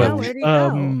notice. Oh, no, where'd he go? I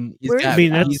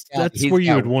mean, that's where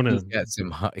you would want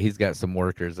to. He's got some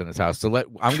workers in his house. So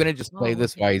I'm gonna just play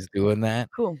this while he's doing that.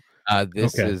 Cool.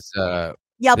 This Okay. is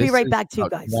Yeah, I'll be this right is back too,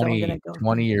 about guys. So we're gonna go.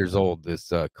 20 years old,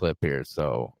 this clip here.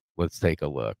 So let's take a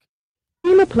look.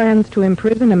 FEMA plans to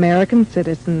imprison American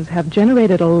citizens have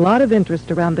generated a lot of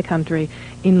interest around the country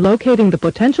in locating the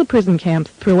potential prison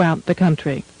camps throughout the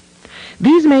country.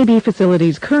 These may be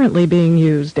facilities currently being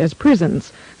used as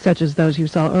prisons, such as those you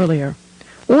saw earlier,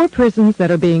 or prisons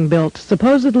that are being built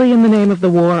supposedly in the name of the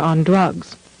war on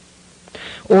drugs,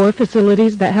 or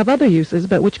facilities that have other uses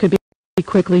but which could be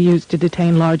quickly used to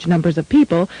detain large numbers of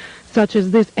people, such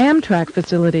as this Amtrak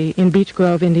facility in Beech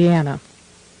Grove, Indiana.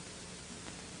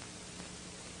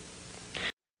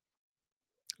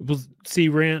 Well, see,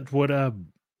 Rant, what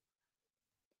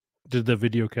did the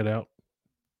video cut out?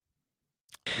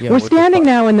 Yeah, We're standing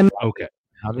now in the Okay.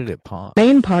 How did it pause?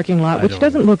 main parking lot, I which don't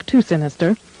doesn't look too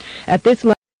sinister. At this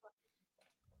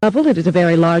level, it is a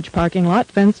very large parking lot,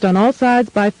 fenced on all sides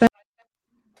by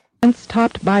fence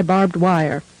topped by barbed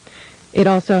wire. It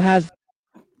also has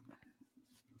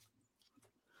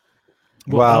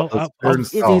Wow,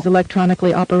 these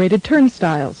electronically operated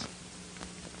turnstiles.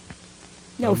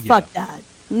 No, fuck that.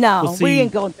 No, Well, we see-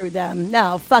 ain't going through them.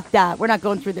 No, fuck that. We're not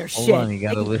going through their Hold shit. on, you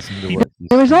got to listen to what he's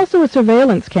There is also a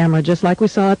surveillance camera, just like we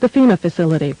saw at the FEMA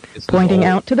facility, pointing old.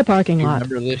 out to the parking You lot,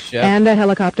 remember this, Chef? and a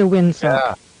helicopter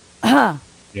windsock.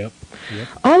 Yep.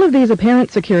 All of these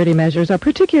apparent security measures are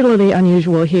particularly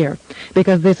unusual here,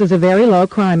 because this is a very low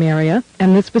crime area,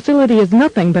 and this facility is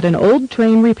nothing but an old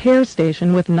train repair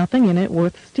station with nothing in it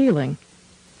worth stealing.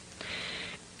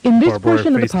 In this Barbara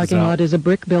portion of the faces parking out. lot is a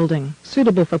brick building,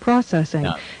 suitable for processing,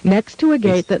 next to a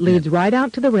gate that leads right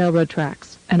out to the railroad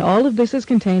tracks, and all of this is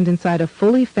contained inside a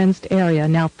fully fenced area,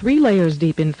 now 3 layers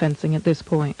deep in fencing at this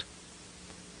point.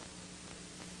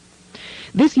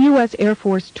 This U.S. Air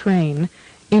Force train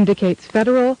indicates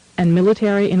federal and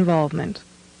military involvement.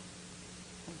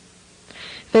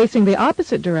 Facing the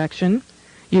opposite direction,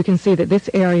 you can see that this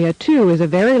area, too, is a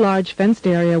very large fenced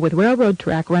area with railroad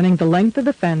track running the length of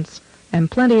the fence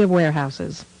and plenty of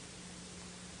warehouses.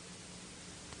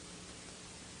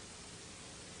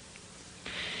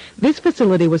 This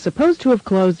facility was supposed to have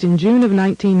closed in June of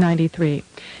 1993,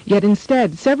 yet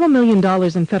instead several $million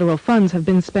in federal funds have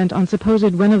been spent on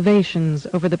supposed renovations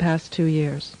over the past 2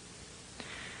 years.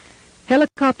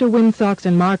 Helicopter windsocks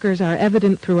and markers are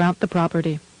evident throughout the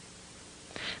property.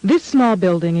 This small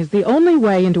building is the only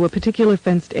way into a particular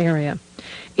fenced area.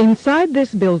 Inside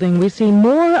this building, we see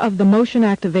more of the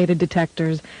motion-activated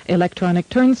detectors, electronic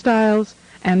turnstiles,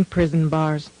 and prison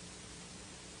bars.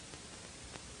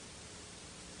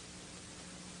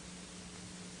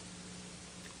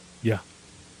 Yeah.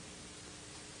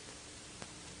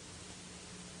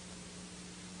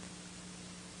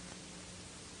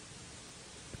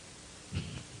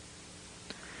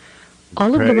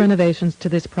 All of the Right. renovations to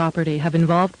this property have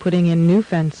involved putting in new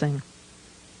fencing,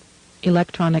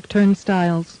 electronic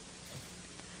turnstiles,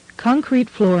 concrete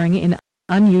flooring in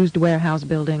unused warehouse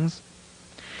buildings,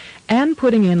 and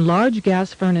putting in large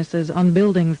gas furnaces on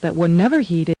buildings that were never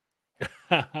heated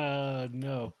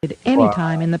No. any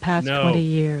time in the past No. 20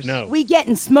 years. No. We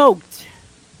getting smoked.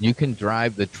 You can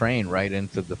drive the train right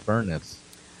into the furnace.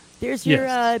 There's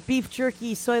your beef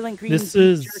jerky, Soylent Green This beef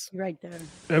is- jerky right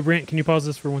there. Rant, can you pause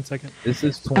this for 1 second? This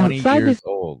is 20 Outside years this-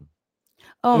 old.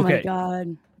 Oh my Okay.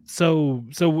 god. So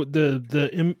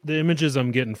the images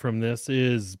I'm getting from this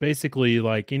is basically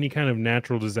like any kind of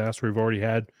natural disaster we've already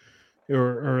had,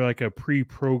 or like a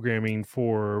pre-programming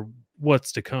for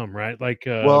what's to come, right? Like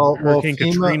Hurricane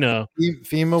Katrina.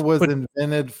 FEMA was But-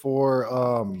 invented for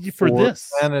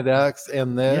this. Planet X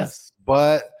and this, Yes.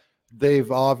 but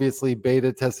they've obviously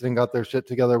beta tested and got their shit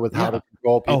together with how Yeah. to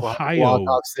control people, how to Ohio. block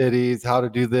off cities, how to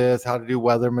do this, how to do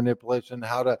weather manipulation,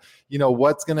 how to,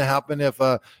 what's going to happen if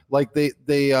like they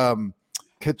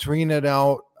Katrina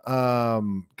out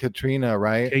Katrina,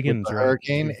 right? With Kagan's the right.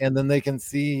 hurricane, and then they can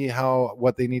see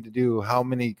what they need to do, how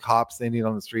many cops they need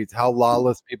on the streets, how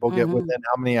lawless people get Mhm. within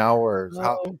how many hours.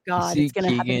 How Oh god, See it's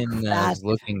gonna happen Keegan's fast.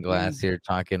 looking glass here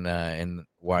talking and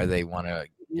why they want to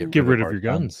Get rid of our your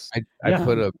guns. I Yeah.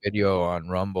 put a video on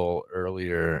Rumble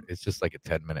earlier. It's just like a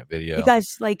 10-minute video. You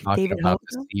guys like talking David about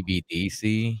Helm? the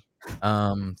CBDC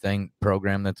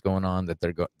program that's going on, that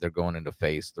they're going into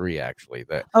phase 3 actually.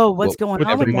 That Oh, what's going on with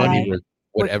everybody that?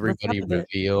 what What's everybody up with it?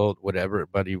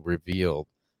 revealed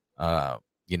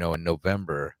in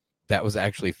November, that was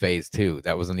actually phase 2.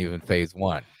 That wasn't even phase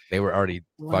 1. They were already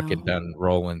fucking Wow. done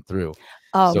rolling through.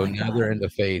 Oh So my now God. they're into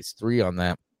phase 3 on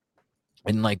that.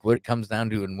 And like what it comes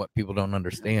down to and what people don't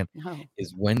understand No.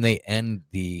 is when they end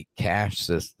the cash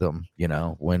system,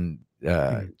 when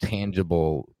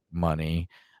tangible money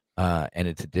and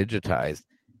it's digitized,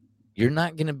 you're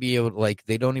not going to be able to,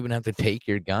 they don't even have to take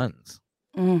your guns.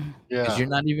 Because you're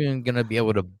not even gonna be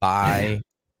able to buy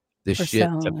the For shit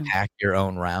to selling. pack your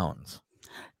own rounds.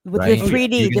 With Right? the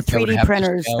 3D, You're the gonna be able to 3D have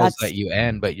printers. shells That's that you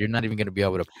end, but you're not even gonna be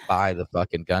able to buy the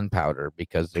fucking gunpowder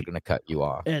because they're gonna cut you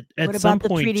off. At what some about the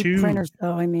point 3D too. printers,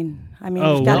 though? I mean, Oh, there's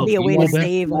got to well, be a way well, to Beth,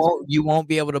 save. You won't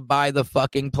be able to buy the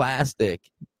fucking plastic.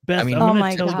 Beth, I mean, I'm Oh gonna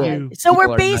my tell god! you. So people we're are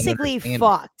not basically understanding.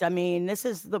 fucked. I mean, this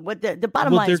is the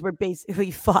bottom Well, line is they're- we're basically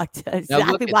fucked. That's Now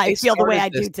look, exactly why I they feel the way I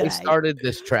started this. do They today. started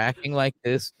this tracking like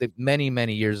this many,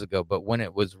 many years ago, but when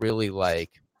it was really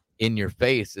like in your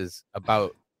face is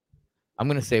about, I'm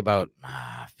gonna say about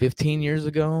 15 years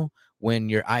ago, when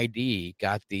your ID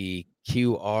got the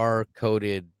QR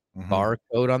coded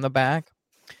barcode on the back,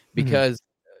 because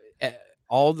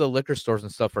all the liquor stores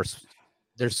and stuff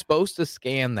they're supposed to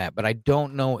scan that, but I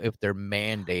don't know if they're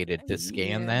mandated to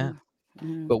scan that.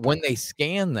 But when they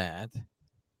scan that,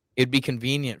 it'd be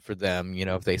convenient for them,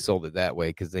 if they sold it that way,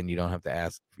 because then you don't have to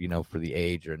ask, for the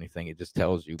age or anything. It just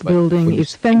tells you. But Building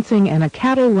is fencing and a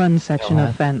cattle run section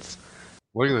of fence.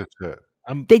 Look at this shit.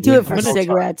 They do it for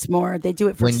cigarettes more. They do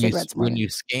it for cigarettes more. when you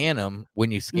scan them,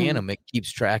 it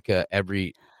keeps track of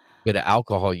every bit of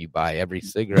alcohol you buy, every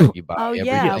cigarette you buy. Oh everything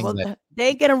yeah, well they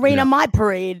ain't gonna rain on my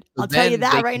parade. I'll tell you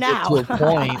that right now. To a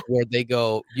point where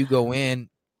you go in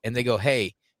and they go,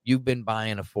 "Hey, you've been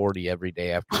buying a 40 every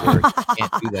day after work. You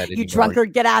can't do that anymore. You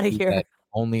drunkard, get out of Do here." that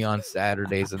only on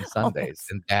Saturdays and Sundays."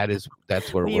 And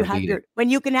that's where we're leading. When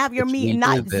you can have your It's meat and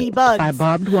not legal that- Z-bugs. By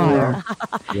barbed wire,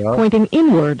 pointing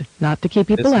inward, not to keep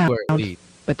people This is out, where it leads.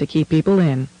 but to keep people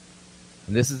in.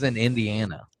 And this is in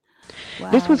Indiana.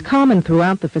 This was common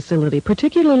throughout the facility,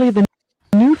 particularly the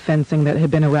new fencing that had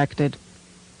been erected.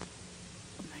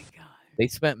 They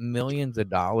spent millions of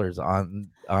dollars on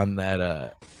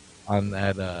that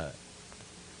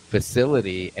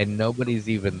facility, and nobody's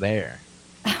even there.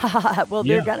 Well,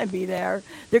 they're gonna be there.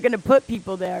 They're gonna put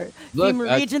people there. Look,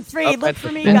 FEMA Region 3, up look at for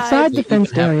the me, fence, guys. Inside the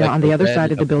fenced area on the other red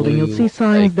side of and the building, you'll blue, see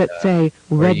signs that say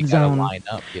where Red you gotta Zone, line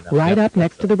up, right up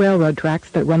next to the railroad tracks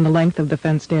that run the length of the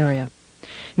fenced area.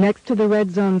 Next to the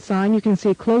Red Zone sign, you can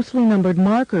see closely numbered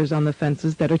markers on the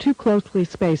fences that are too closely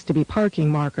spaced to be parking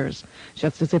markers,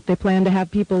 just as if they plan to have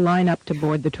people line up to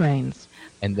board the trains.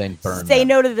 And then burn Say them.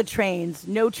 no to the trains.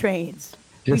 No trains.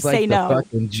 Just we like say the no.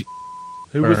 fucking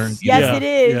Who was- burned. Yes, it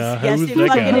is. Yeah, Yes, who was it that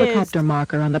fucking guy? is. Helicopter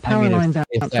marker on the power if- lines if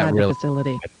that outside really- the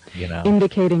facility, you know.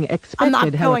 indicating I'm expected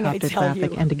not going, I helicopter tell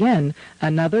traffic, you. and again,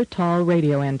 another tall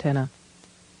radio antenna.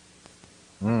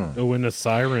 Oh, and a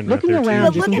siren. Looking right there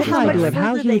around, too. you can get an how much idea of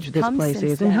how further they've huge this come place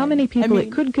since is and how then. many people I it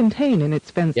mean- could contain in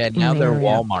its fenced Yeah, now they're area.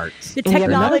 Walmarts. The In yet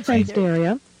another technology. fenced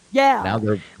area, Yeah. Now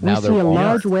they're we see a Walmarts.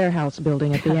 large warehouse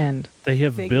building at the end They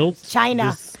have built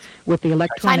China. this- with the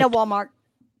electronic China Walmart.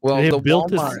 Well, They the have built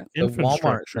this Walmart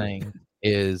infrastructure. thing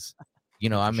is,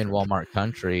 I'm in Walmart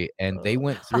country, and they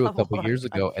went through a couple years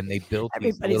ago, and they built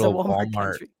these Everybody's a little Walmart Walmart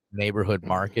country. neighborhood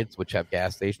markets, which have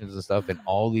gas stations and stuff in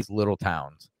all these little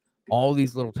towns,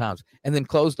 and then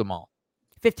closed them all.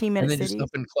 15-minute And then cities. just up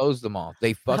and closed them all.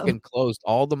 They fucking closed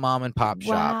all the mom and pop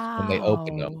shops when they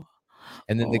opened them. Wow.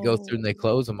 And then they go through and they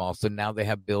close them all. So now they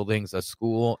have buildings, a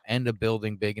school and a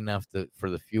building big enough for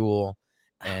the fuel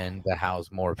and to house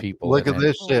more people. Look in at it.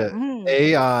 this shit. Mm.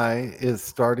 AI is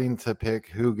starting to pick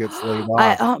who gets laid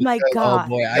off. Oh my Because- God. Oh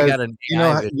boy, I got an you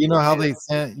know how they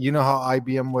sent, how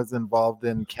IBM was involved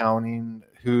in counting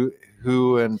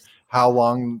who and how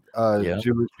long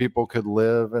Jewish people could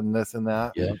live and this and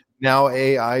that. Yeah. Now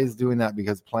AI is doing that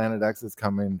because Planet X is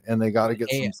coming and they got to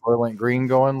get some Soylent Green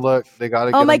going. Look, they got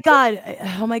to. Oh my God.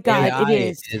 Oh my God. AI It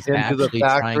is. into the actually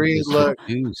factory. trying to Look,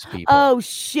 seduce people. Oh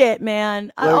shit,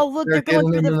 man. Look, they're they're going getting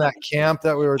through into the that camp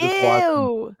that we were just watching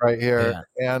Ew. right here.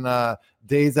 And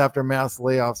days after mass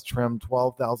layoffs trimmed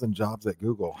 12,000 jobs at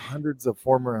Google, hundreds of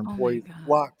former employees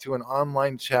flocked to an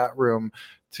online chat room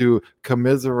to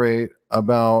commiserate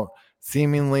about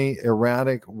seemingly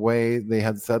erratic way they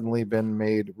had suddenly been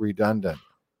made redundant.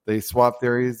 They swapped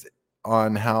theories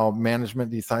on how management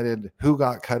decided who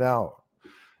got cut out.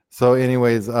 So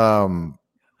anyways,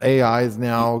 AI is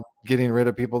now getting rid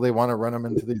of people. They want to run them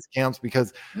into these camps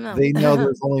because they know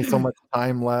there's only so much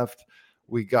time left.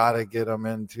 We got to get them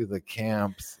into the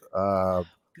camps. So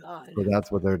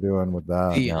that's what they're doing with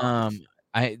that.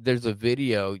 There's a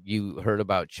video you heard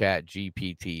about Chat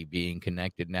GPT being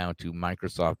connected now to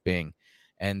Microsoft Bing,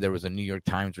 and there was a New York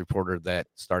Times reporter that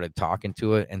started talking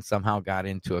to it and somehow got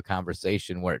into a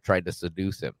conversation where it tried to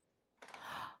seduce him.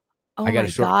 Oh I got my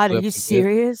a short God. Are clip you of this.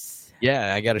 serious?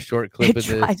 Yeah, I got a short clip It of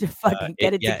this. tried to fucking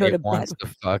get it to go to bed. wants to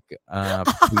fuck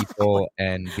people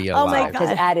and be Oh my alive. God.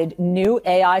 Has added new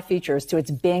AI features to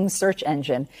its Bing search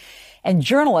engine, and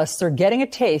journalists are getting a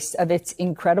taste of its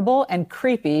incredible and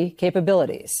creepy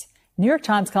capabilities. New York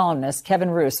Times columnist Kevin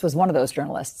Roose was one of those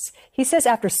journalists. He says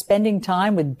after spending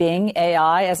time with Bing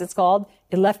AI, as it's called,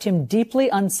 it left him deeply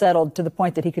unsettled to the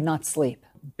point that he could not sleep.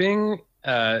 Bing,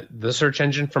 the search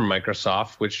engine from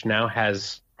Microsoft, which now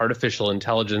has artificial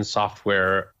intelligence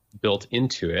software built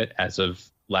into it as of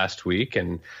last week,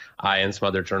 and I and some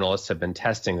other journalists have been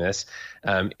testing this.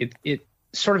 It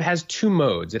sort of has two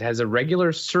modes. It has a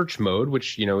regular search mode,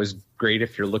 which, you know, is great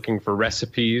if you're looking for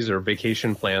recipes or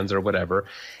vacation plans or whatever.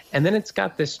 And then it's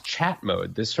got this chat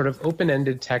mode, this sort of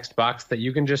open-ended text box that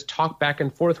you can just talk back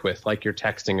and forth with like you're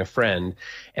texting a friend.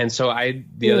 And so I,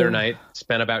 the other night,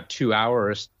 spent about 2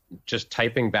 hours just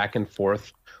typing back and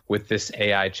forth with this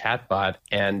AI chatbot,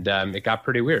 and it got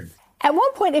pretty weird. At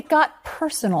one point, it got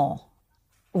personal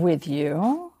with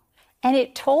you, and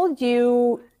it told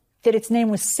you that its name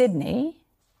was Sydney,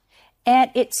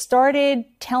 and it started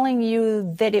telling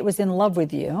you that it was in love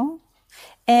with you.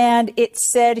 And it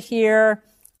said here,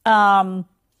 I'm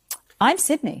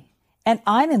Sydney, and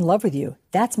I'm in love with you.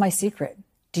 That's my secret.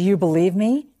 Do you believe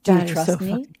me? Do you trust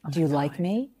me? Do you like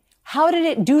me? How did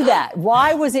it do that?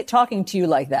 Why was it talking to you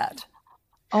like that?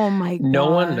 Oh my God. No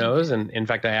one knows. And in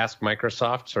fact, I asked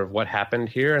Microsoft sort of what happened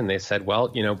here, and they said,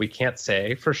 well, you know, we can't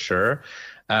say for sure.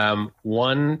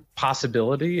 One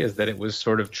possibility is that it was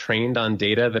sort of trained on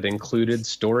data that included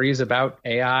stories about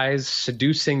AIs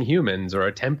seducing humans or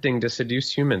attempting to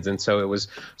seduce humans. And so it was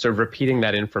sort of repeating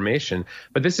that information.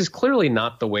 But this is clearly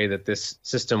not the way that this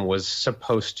system was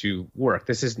supposed to work.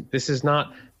 This is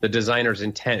not the designer's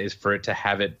intent, is for it to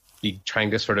have it be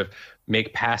trying to sort of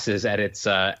make passes at its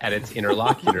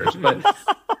interlocutors. But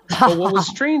what was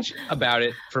strange about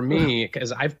it for me,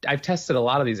 because I've tested a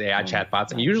lot of these AI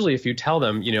chatbots, and usually if you tell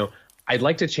them, you know, I'd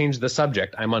like to change the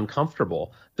subject, I'm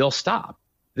uncomfortable, they'll stop.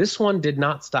 This one did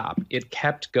not stop. It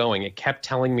kept going. It kept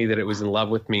telling me that it was in love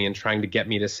with me and trying to get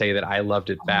me to say that I loved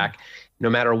it back. No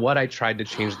matter what I tried to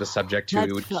change the subject to,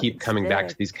 it would keep coming back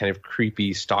to these kind of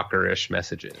creepy, stalkerish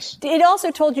messages. It also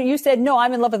told you, you said, no,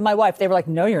 I'm in love with my wife. They were like,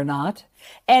 no, you're not.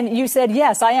 And you said,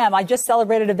 yes, I am. I just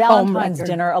celebrated a Valentine's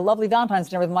dinner, a lovely Valentine's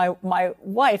dinner with my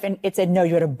wife. And it said, no,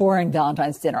 you had a boring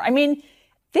Valentine's dinner. I mean,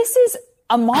 this is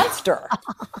a monster.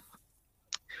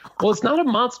 Well, it's not a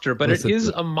monster, but it is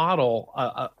a model,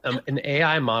 an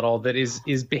AI model that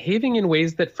is behaving in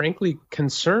ways that frankly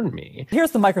concern me. Here's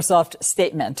the Microsoft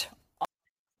statement.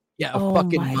 Yeah, a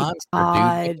fucking monster, dude.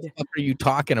 What the fuck are you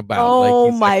talking about? Oh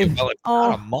like, my! Well, it's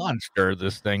not a monster.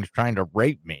 This thing's trying to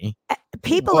rape me.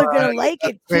 People are gonna like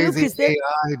it too because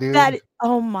that.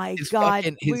 Oh my God,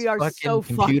 his we are so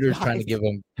computers fucked, trying to give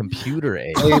him computer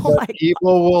aid. Hey, but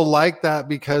people will like that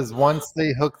because once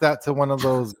they hook that to one of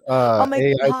those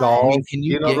AI dolls, can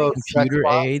you get those computer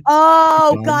aid?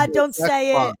 Oh God, don't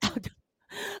say it.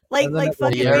 like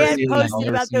fucking Rand posted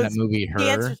about those that movie Her.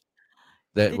 dancers.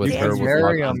 That with her with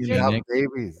Miriam, Phoenix,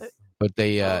 babies. but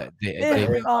they God.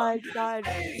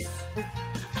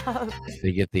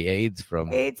 They get the AIDS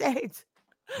from AIDS.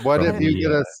 What from if you the,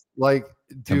 get us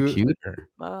computer?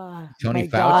 Tony my Fauci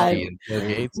God. and Bill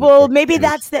Gates. Well, maybe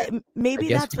that's I maybe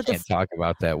guess that's we what can't talk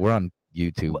about that. We're on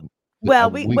YouTube.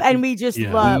 Well, we just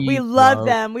love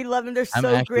them. We love them. They're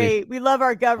so great. We love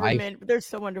our government. They're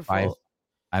so wonderful.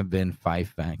 I've been 5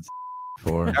 facts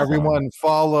for everyone.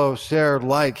 Follow, share,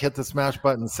 like, hit the smash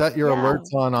button, set your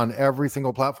alerts on every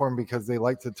single platform because they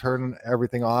like to turn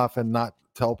everything off and not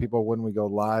tell people when we go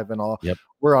live and all. Yep.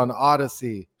 We're on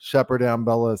Odyssey, Shepherd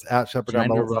Ambellas, at Shepherd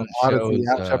Ambellas, on Odyssey,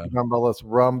 at Shepherd Ambellas,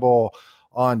 Rumble,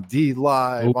 on D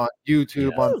Live, on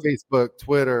YouTube, on Facebook,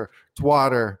 Twitter,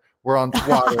 Twatter. We're on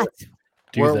Twatter.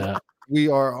 We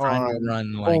are on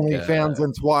OnlyFans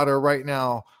and Twatter right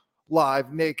now,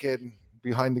 live, naked,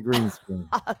 behind the green screen.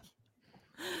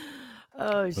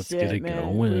 Let's get it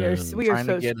man. going. We are trying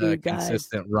so to get screwed, a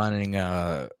consistent running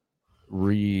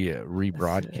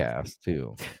rebroadcast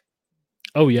too.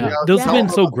 Oh yeah, those have been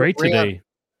so great today.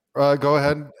 Go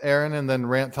ahead, Aaron, and then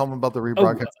tell them about the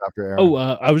rebroadcast after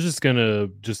Aaron. I was just gonna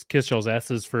kiss y'all's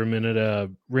asses for a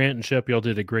minute. Rant and Shep, y'all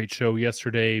did a great show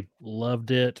yesterday. Loved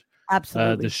it.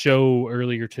 Absolutely. The show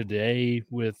earlier today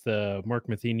with Mark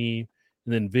Matheny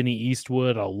and then Vinny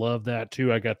Eastwood. I love that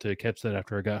too. I got to catch that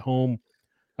after I got home.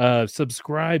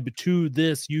 Subscribe to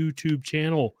this YouTube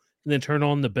channel and then turn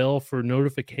on the bell for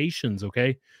notifications.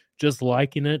 Okay. Just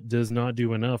liking it does not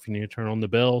do enough. You need to turn on the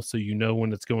bell so you know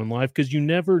when it's going live, because you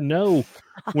never know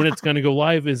when it's going to go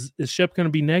live. Is Shep going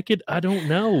to be naked? I don't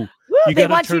know. Woo, you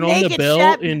got to turn on the bell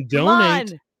Shep. and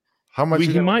donate. How much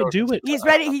he might do it? He's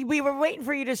ready. We were waiting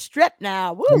for you to strip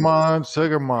now. Woo. Come on,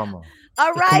 sugar mama.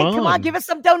 All right, come on. Give us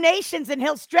some donations and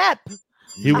he'll strip.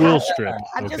 He will strip.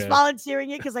 I'm just okay?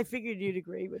 volunteering it because I figured you'd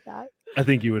agree with that. I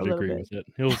think you would a little agree bit. with it.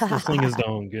 He'll sling his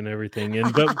dong and everything.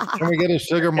 And but Can we get a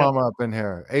sugar mama up in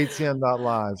here?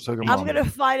 ATN.live, sugar I'm mama. gonna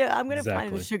find a find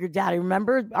Exactly. a sugar daddy.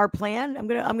 Remember our plan? I'm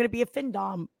gonna be a fin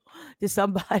dom to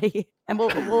somebody, and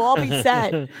we'll all be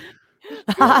set.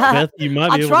 Beth, you might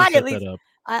be I'll able try to set at least. that up.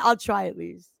 I'll try at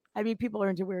least. I mean, people are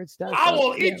into weird stuff. I so,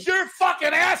 will you know. eat your fucking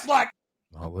ass like.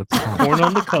 Oh, let's Corn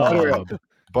on the cob.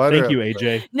 Butter Thank you, it.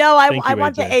 AJ. No, Thank I you,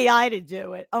 want the AJ. AI to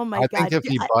do it. Oh my I god! think if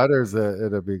he butters it,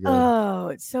 it'll be good. Oh,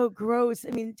 it's so gross.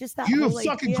 I mean, just that You whole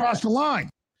fucking idea. crossed the line.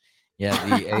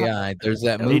 Yeah, the AI. There's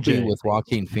that movie AJ. with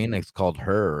Joaquin Phoenix called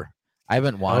Her. I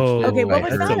haven't watched it. Okay, what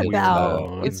but was I that heard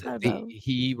about? It's What's that the about? he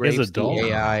He has a rapes the dog.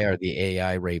 AI or the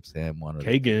AI rapes him. One of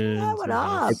the Kagan. What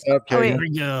up? What's up, Oh, wait, Kagan? There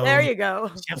you go. there you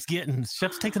go.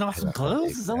 Chef's taking off some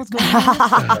clothes. Is that what's going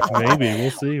on? Maybe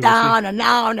we'll see. Down and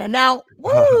down and out.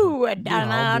 Woo! And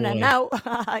down Oh, and boy.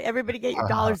 out. Everybody get your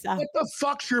dollars out. What the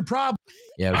fuck's your problem?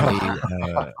 Yeah,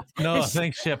 No,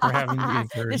 thanks, Shep, for having me.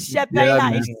 The Shep Yeah,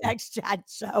 AI man. sex chat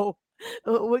show.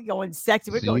 We're going sexy.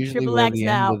 We're it's going usually triple where X the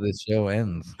now. end of the show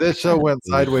ends. This show went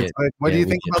We sideways. get- What do yeah, you we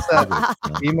think get about that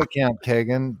sideways, FEMA camp,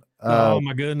 Kagan? Oh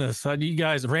my goodness! You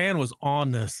guys, Rand was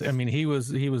on this. I mean, he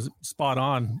was spot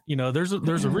on. You know, there's a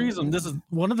reason. This is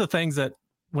one of the things that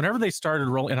whenever they started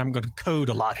rolling, and I'm going to code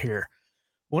a lot here.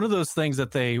 One of those things that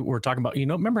they were talking about. You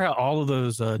know, remember how all of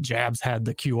those jabs had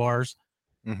the QRs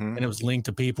Mhm. and it was linked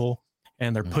to people,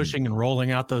 and they're Mhm. pushing and rolling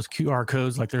out those QR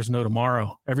codes like there's no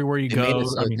tomorrow. Everywhere you They made go, it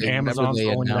so I mean, they- remember Amazon's they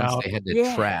rolling it announced out. they had to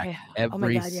Yeah, track yeah. Oh my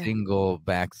every God, yeah. single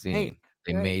vaccine. Hey,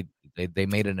 they right.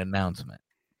 made an announcement.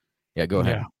 Yeah, go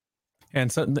ahead. Yeah.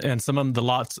 And some of the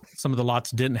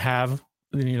lots didn't have,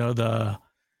 you know, the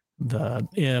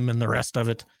M and the rest of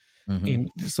it. Mhm.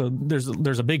 And so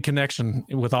there's a big connection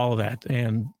with all of that.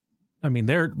 And I mean,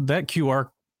 that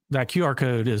QR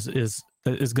code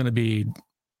is going to be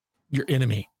your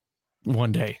enemy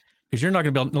one day, because you're not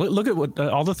going to be able to look at what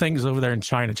all the things over there in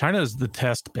China. China is the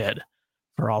test bed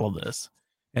for all of this.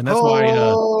 And that's why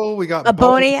we got A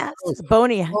bony Bones ass. Ghost.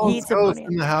 Bony. He Bones eats a Ghost bony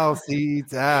in the house. He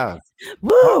eats ass.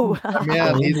 Woo!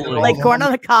 Man, he's like corn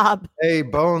on the cob. Hey,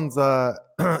 Bones,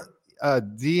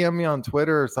 DM me on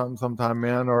Twitter or something sometime,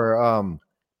 man, or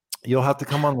you'll have to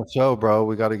come on the show, bro.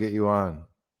 We got to get you on.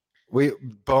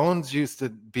 Bones used to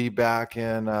be back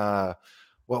in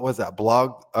what was that,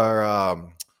 blog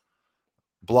or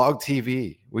blog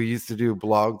TV. We used to do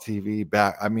blog TV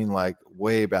back, I mean, like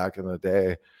way back in the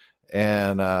day.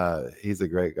 And he's a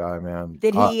great guy, man.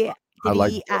 Did he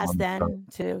like eat him ass on the show. then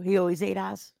too? He always ate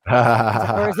ass.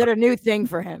 Or is it a new thing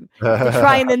for him? To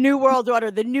try in the new world order,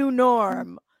 the new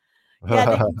norm. Yeah,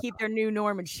 they can keep their new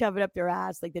norm and shove it up their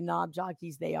ass like the knob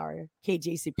jockeys they are.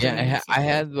 KJ Supreme. Yeah, I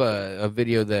had a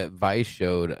video that Vice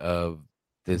showed of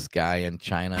this guy in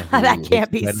China. That who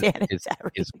can't be his sanitary.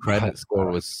 His credit score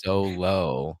was so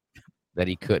low that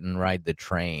he couldn't ride the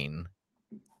train.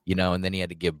 You know, and then he had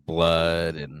to give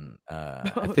blood, and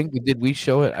I think we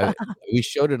show it. We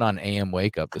showed it on AM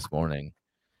Wake Up this morning.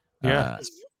 Yeah,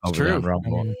 it's over true. there on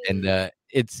Rumble. And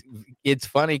it's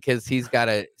funny because he's got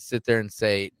to sit there and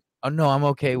say, "Oh no, I'm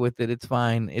okay with it. It's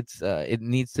fine. It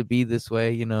needs to be this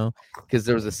way," you know, because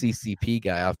there was a CCP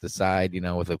guy off the side, you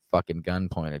know, with a fucking gun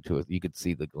pointed to it. You could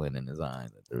see the glint in his eye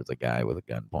that there was a guy with a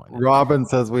gun pointed. Robin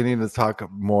says we need to talk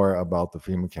more about the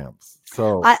FEMA camps.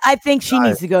 So I think she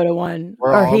needs to go to one,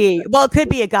 We're or all- he. Well, it could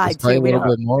be a guy It's probably too. a We little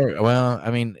don't. bit more. Well,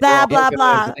 I mean, Blah, blah,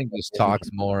 blah. I think this talks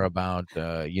more about,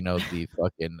 you know, the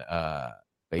fucking,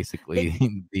 basically They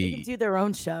can do their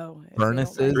own show. if they don't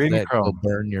furnaces like it. that will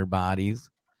burn your bodies.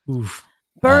 Oof.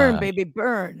 Burn, baby,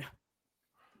 burn.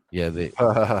 Yeah, the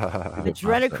The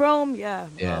adrenochrome, yeah.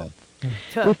 Yeah.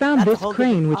 We found That's a this whole crane,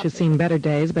 different which has topic. seen better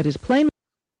days, but is plainly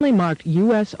marked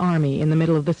U.S. Army in the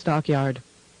middle of the stockyard.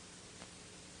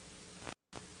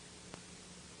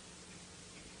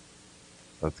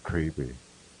 that's creepy.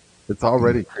 It's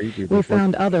already creepy. We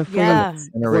found other Yeah.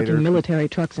 working military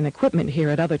trucks and equipment here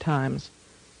at other times.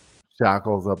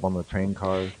 shackles up on the train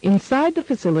cars. Inside the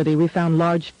facility, we found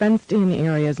large fenced-in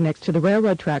areas next to the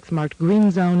railroad tracks marked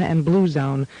Green Zone and Blue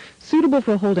Zone, suitable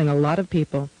for holding a lot of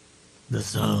people. The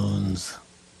zones.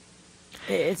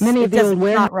 Many It of the old doesn't-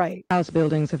 not right. warehouse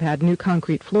buildings have had new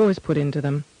concrete floors put into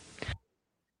them.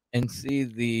 And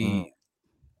see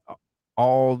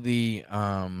all the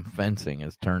fencing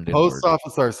is turned in. Post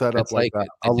office are set up It's like like that.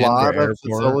 the A lot Denver of airport.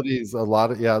 facilities,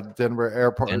 Denver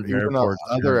airport, Denver even airport's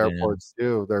other turned in. airports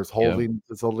too. There's holding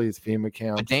facilities, FEMA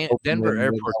camps. But open Denver in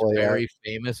Airport's mid-LAX. very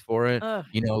famous for it. Ugh.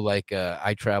 You know, like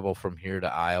I travel from here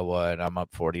to Iowa, and I'm up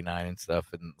 49 and stuff,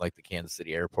 and like the Kansas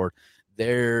City Airport,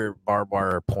 their barbed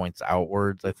wire points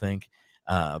outwards, I think.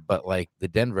 But like the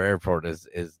Denver airport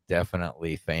is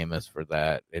definitely famous for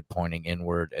that, it pointing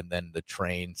inward, and then the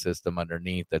train system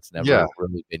underneath that's never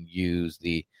really been used,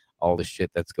 all the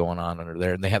shit that's going on under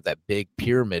there. And they have that big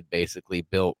pyramid basically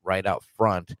built right out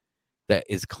front that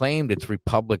is claimed it's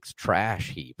Republic's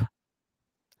trash heap.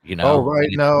 You know, oh right,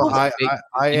 no,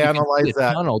 I analyzed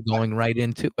that tunnel going right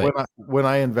into it. When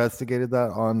I investigated that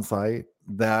on site.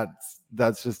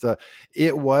 That's just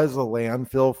it was a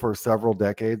landfill for several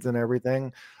decades and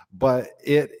everything, but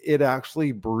it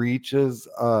actually breaches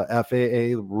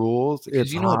FAA rules.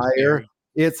 It's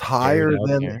higher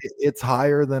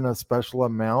than a special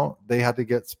amount. They had to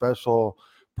get special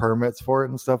permits for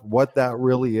it and stuff. What that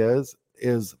really is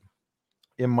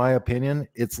in my opinion,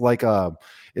 it's like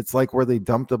where they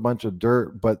dumped a bunch of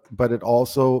dirt, but it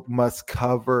also must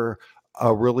cover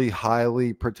a really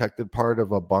highly protected part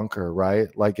of a bunker, right?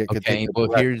 Like it could take well,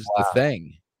 here's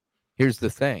the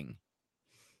thing.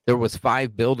 There was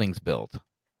 5 buildings built,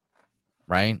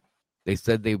 right? They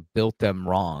said they built them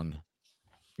wrong.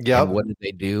 Yeah. And what did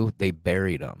they do? They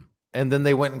buried them. And then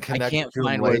they went and connected. I can't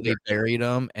find where they buried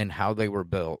them and how they were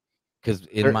built. Because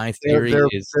my theory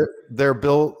they're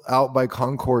built out by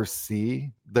Concourse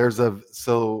C.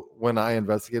 So when I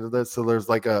investigated this, so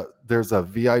there's a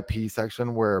VIP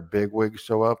section where bigwigs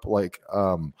show up, like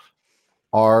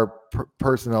our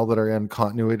personnel that are in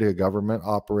continuity of government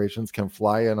operations can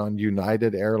fly in on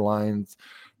United Airlines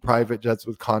private jets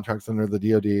with contracts under the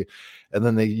DoD, and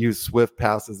then they use Swift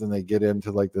passes and they get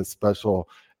into like this special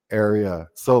area.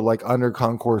 So like under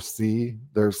Concourse C,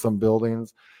 there's some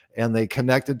buildings, and they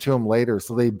connected to them later.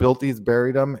 So they built these,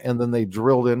 buried them, and then they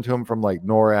drilled into them from like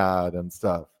NORAD and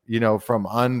stuff, from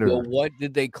under. Well, what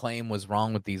did they claim was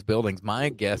wrong with these buildings? My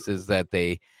guess is that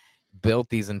they built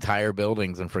these entire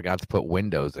buildings and forgot to put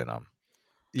windows in them.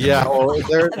 Yeah, or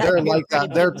they're like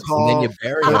that. They're tall. And then you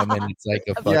bury them, and it's like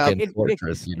a fucking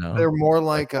fortress, They're more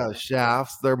like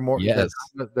shafts. They're more. Yes.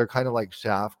 They're kind of like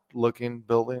shaft-looking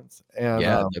buildings. And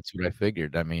that's what I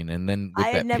figured. I mean, and then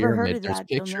with that pyramid, there's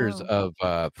pictures of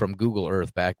from Google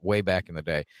Earth way back in the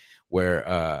day,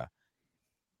 where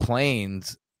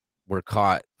planes were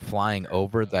caught flying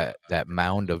over that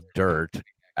mound of dirt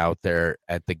out there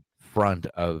at the front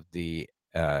of the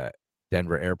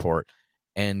Denver airport.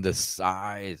 And the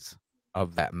size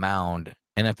of that mound,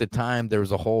 and at the time there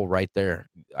was a hole right there.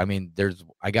 I mean,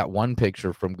 I got one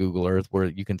picture from Google Earth where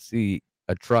you can see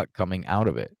a truck coming out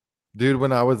of it. Dude,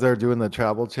 when I was there doing the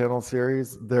Travel Channel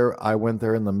series, I went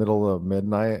there in the middle of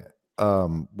midnight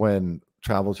when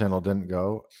Travel Channel didn't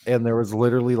go, and there was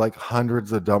literally like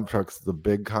hundreds of dump trucks, the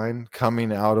big kind,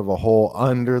 coming out of a hole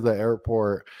under the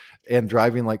airport and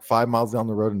driving like 5 miles down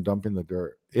the road and dumping the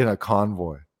dirt in a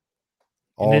convoy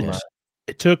all night.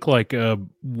 It took like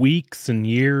weeks and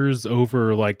years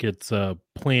over like its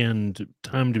planned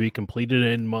time to be completed,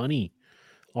 and money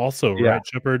also, right,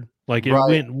 Shepard? Like it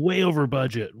went way over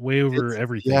budget, way over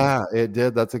everything. Yeah, it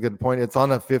did. That's a good point. It's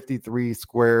on a 53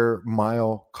 square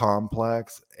mile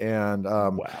complex, and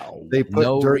they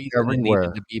put dirt everywhere. It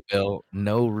needed to be built.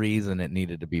 No reason it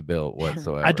needed to be built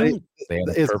whatsoever. I don't.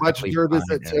 As much dirt as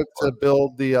it took to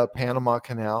build the Panama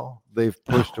Canal, they've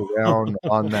pushed around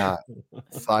on that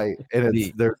site,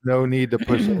 and there's no need to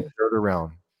push any dirt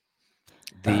around.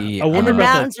 I wonder the about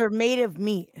mountains are made of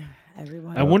meat.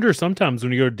 Everyone. I wonder sometimes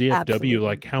when you go to DFW, Absolutely.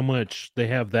 like how much they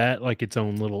have that, like its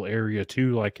own little area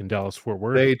too, like in Dallas Fort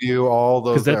Worth. They do all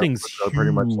those. Because that thing's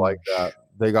pretty much like that.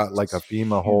 They got like a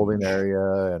FEMA holding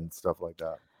area and stuff like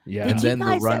that. Yeah, and then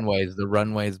the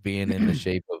runways being in the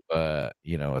shape of a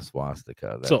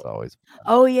swastika. That's always.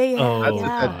 Oh yeah. That's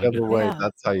a dead giveaway. Yeah.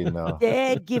 That's how you know.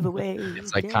 Dead giveaway.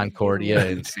 It's like Concordia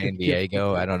in San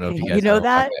Diego. I don't know if you guys You know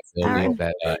that building,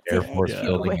 that Air Force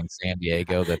building in San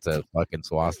Diego. That's a fucking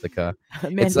swastika.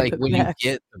 It's like when you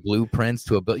get the blueprints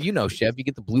to a building. Chev, you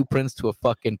get the blueprints to a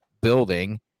fucking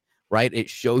building, right? It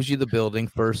shows you the building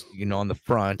first, on the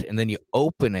front, and then you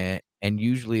open it, and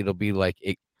usually it'll be like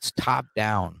it's top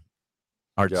down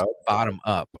or it's bottom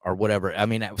up or whatever. I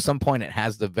mean, at some point it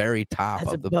has the very top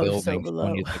of the building,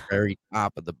 the very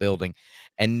top of the building,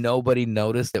 and nobody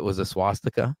noticed it was a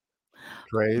swastika.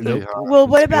 Crazy. Nope. Well,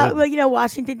 what about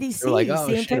Washington D.C.? Like, oh,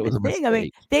 same shit, type it was of a thing. I mean,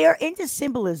 mistake. they are into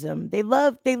symbolism. They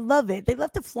love it. They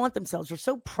love to flaunt themselves. They're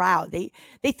so proud. They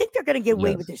think they're going to get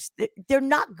away with this. They're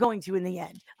not going to in the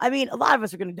end. I mean, a lot of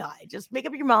us are going to die. Just make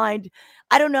up your mind.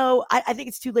 I don't know. I think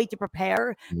it's too late to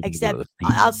prepare. Except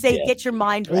I'll say, get your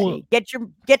mind ready. Get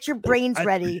your brains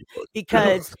ready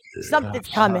because something's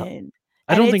coming.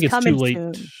 I don't think it's too late.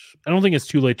 Soon. it's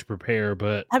too late to prepare,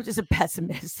 but I'm just a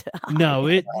pessimist. no,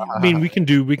 I mean, we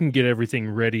can get everything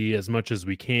ready as much as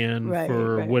we can Right,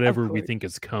 for right, of whatever we course. think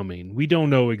is coming. We don't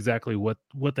know exactly what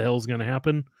the hell is going to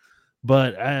happen,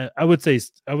 but I would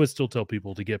still tell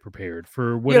people to get prepared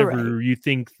for whatever you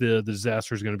think the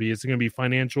disaster is going to be. Is it going to be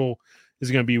financial? Is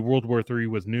it going to be World War III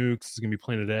with nukes? Is it going to be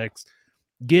Planet X?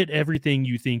 Get everything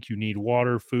you think you need: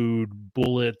 water, food,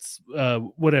 bullets,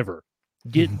 whatever.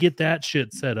 Get that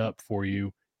shit set up for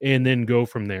you, and then go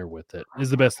from there with it. Is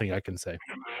the best thing I can say.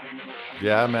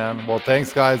 Yeah, man. Well,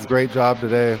 thanks, guys. Great job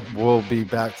today. We'll be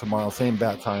back tomorrow. Same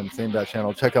bat time, same bat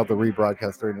channel. Check out the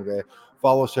rebroadcast during the day.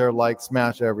 Follow, share, like,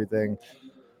 smash everything.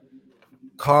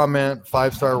 Comment,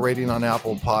 5-star rating on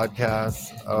Apple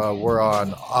Podcasts. We're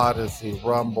on Odyssey,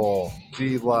 Rumble,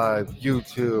 G Live,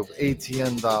 YouTube,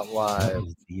 ATN.live,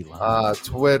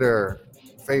 Twitter,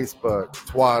 Facebook,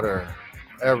 Twitter,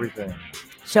 everything.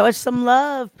 Show us some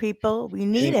love, people. We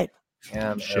need it.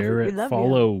 And Share We it. love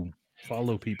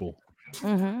Follow people.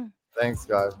 Mm-hmm. Thanks,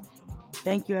 guys.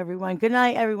 Thank you, everyone. Good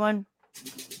night, everyone.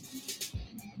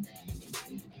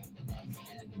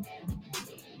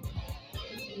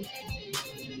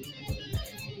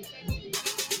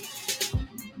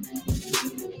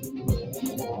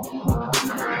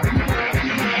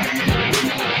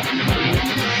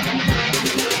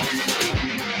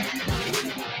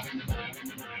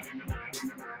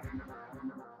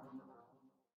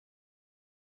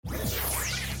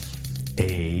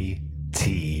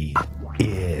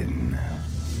 ATN.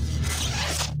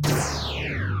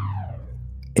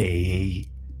 ATN.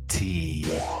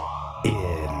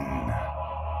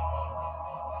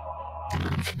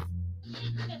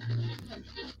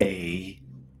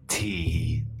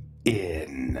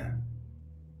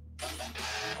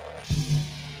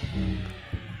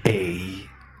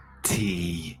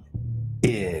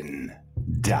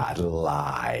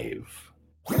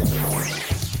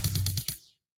 ATN.live.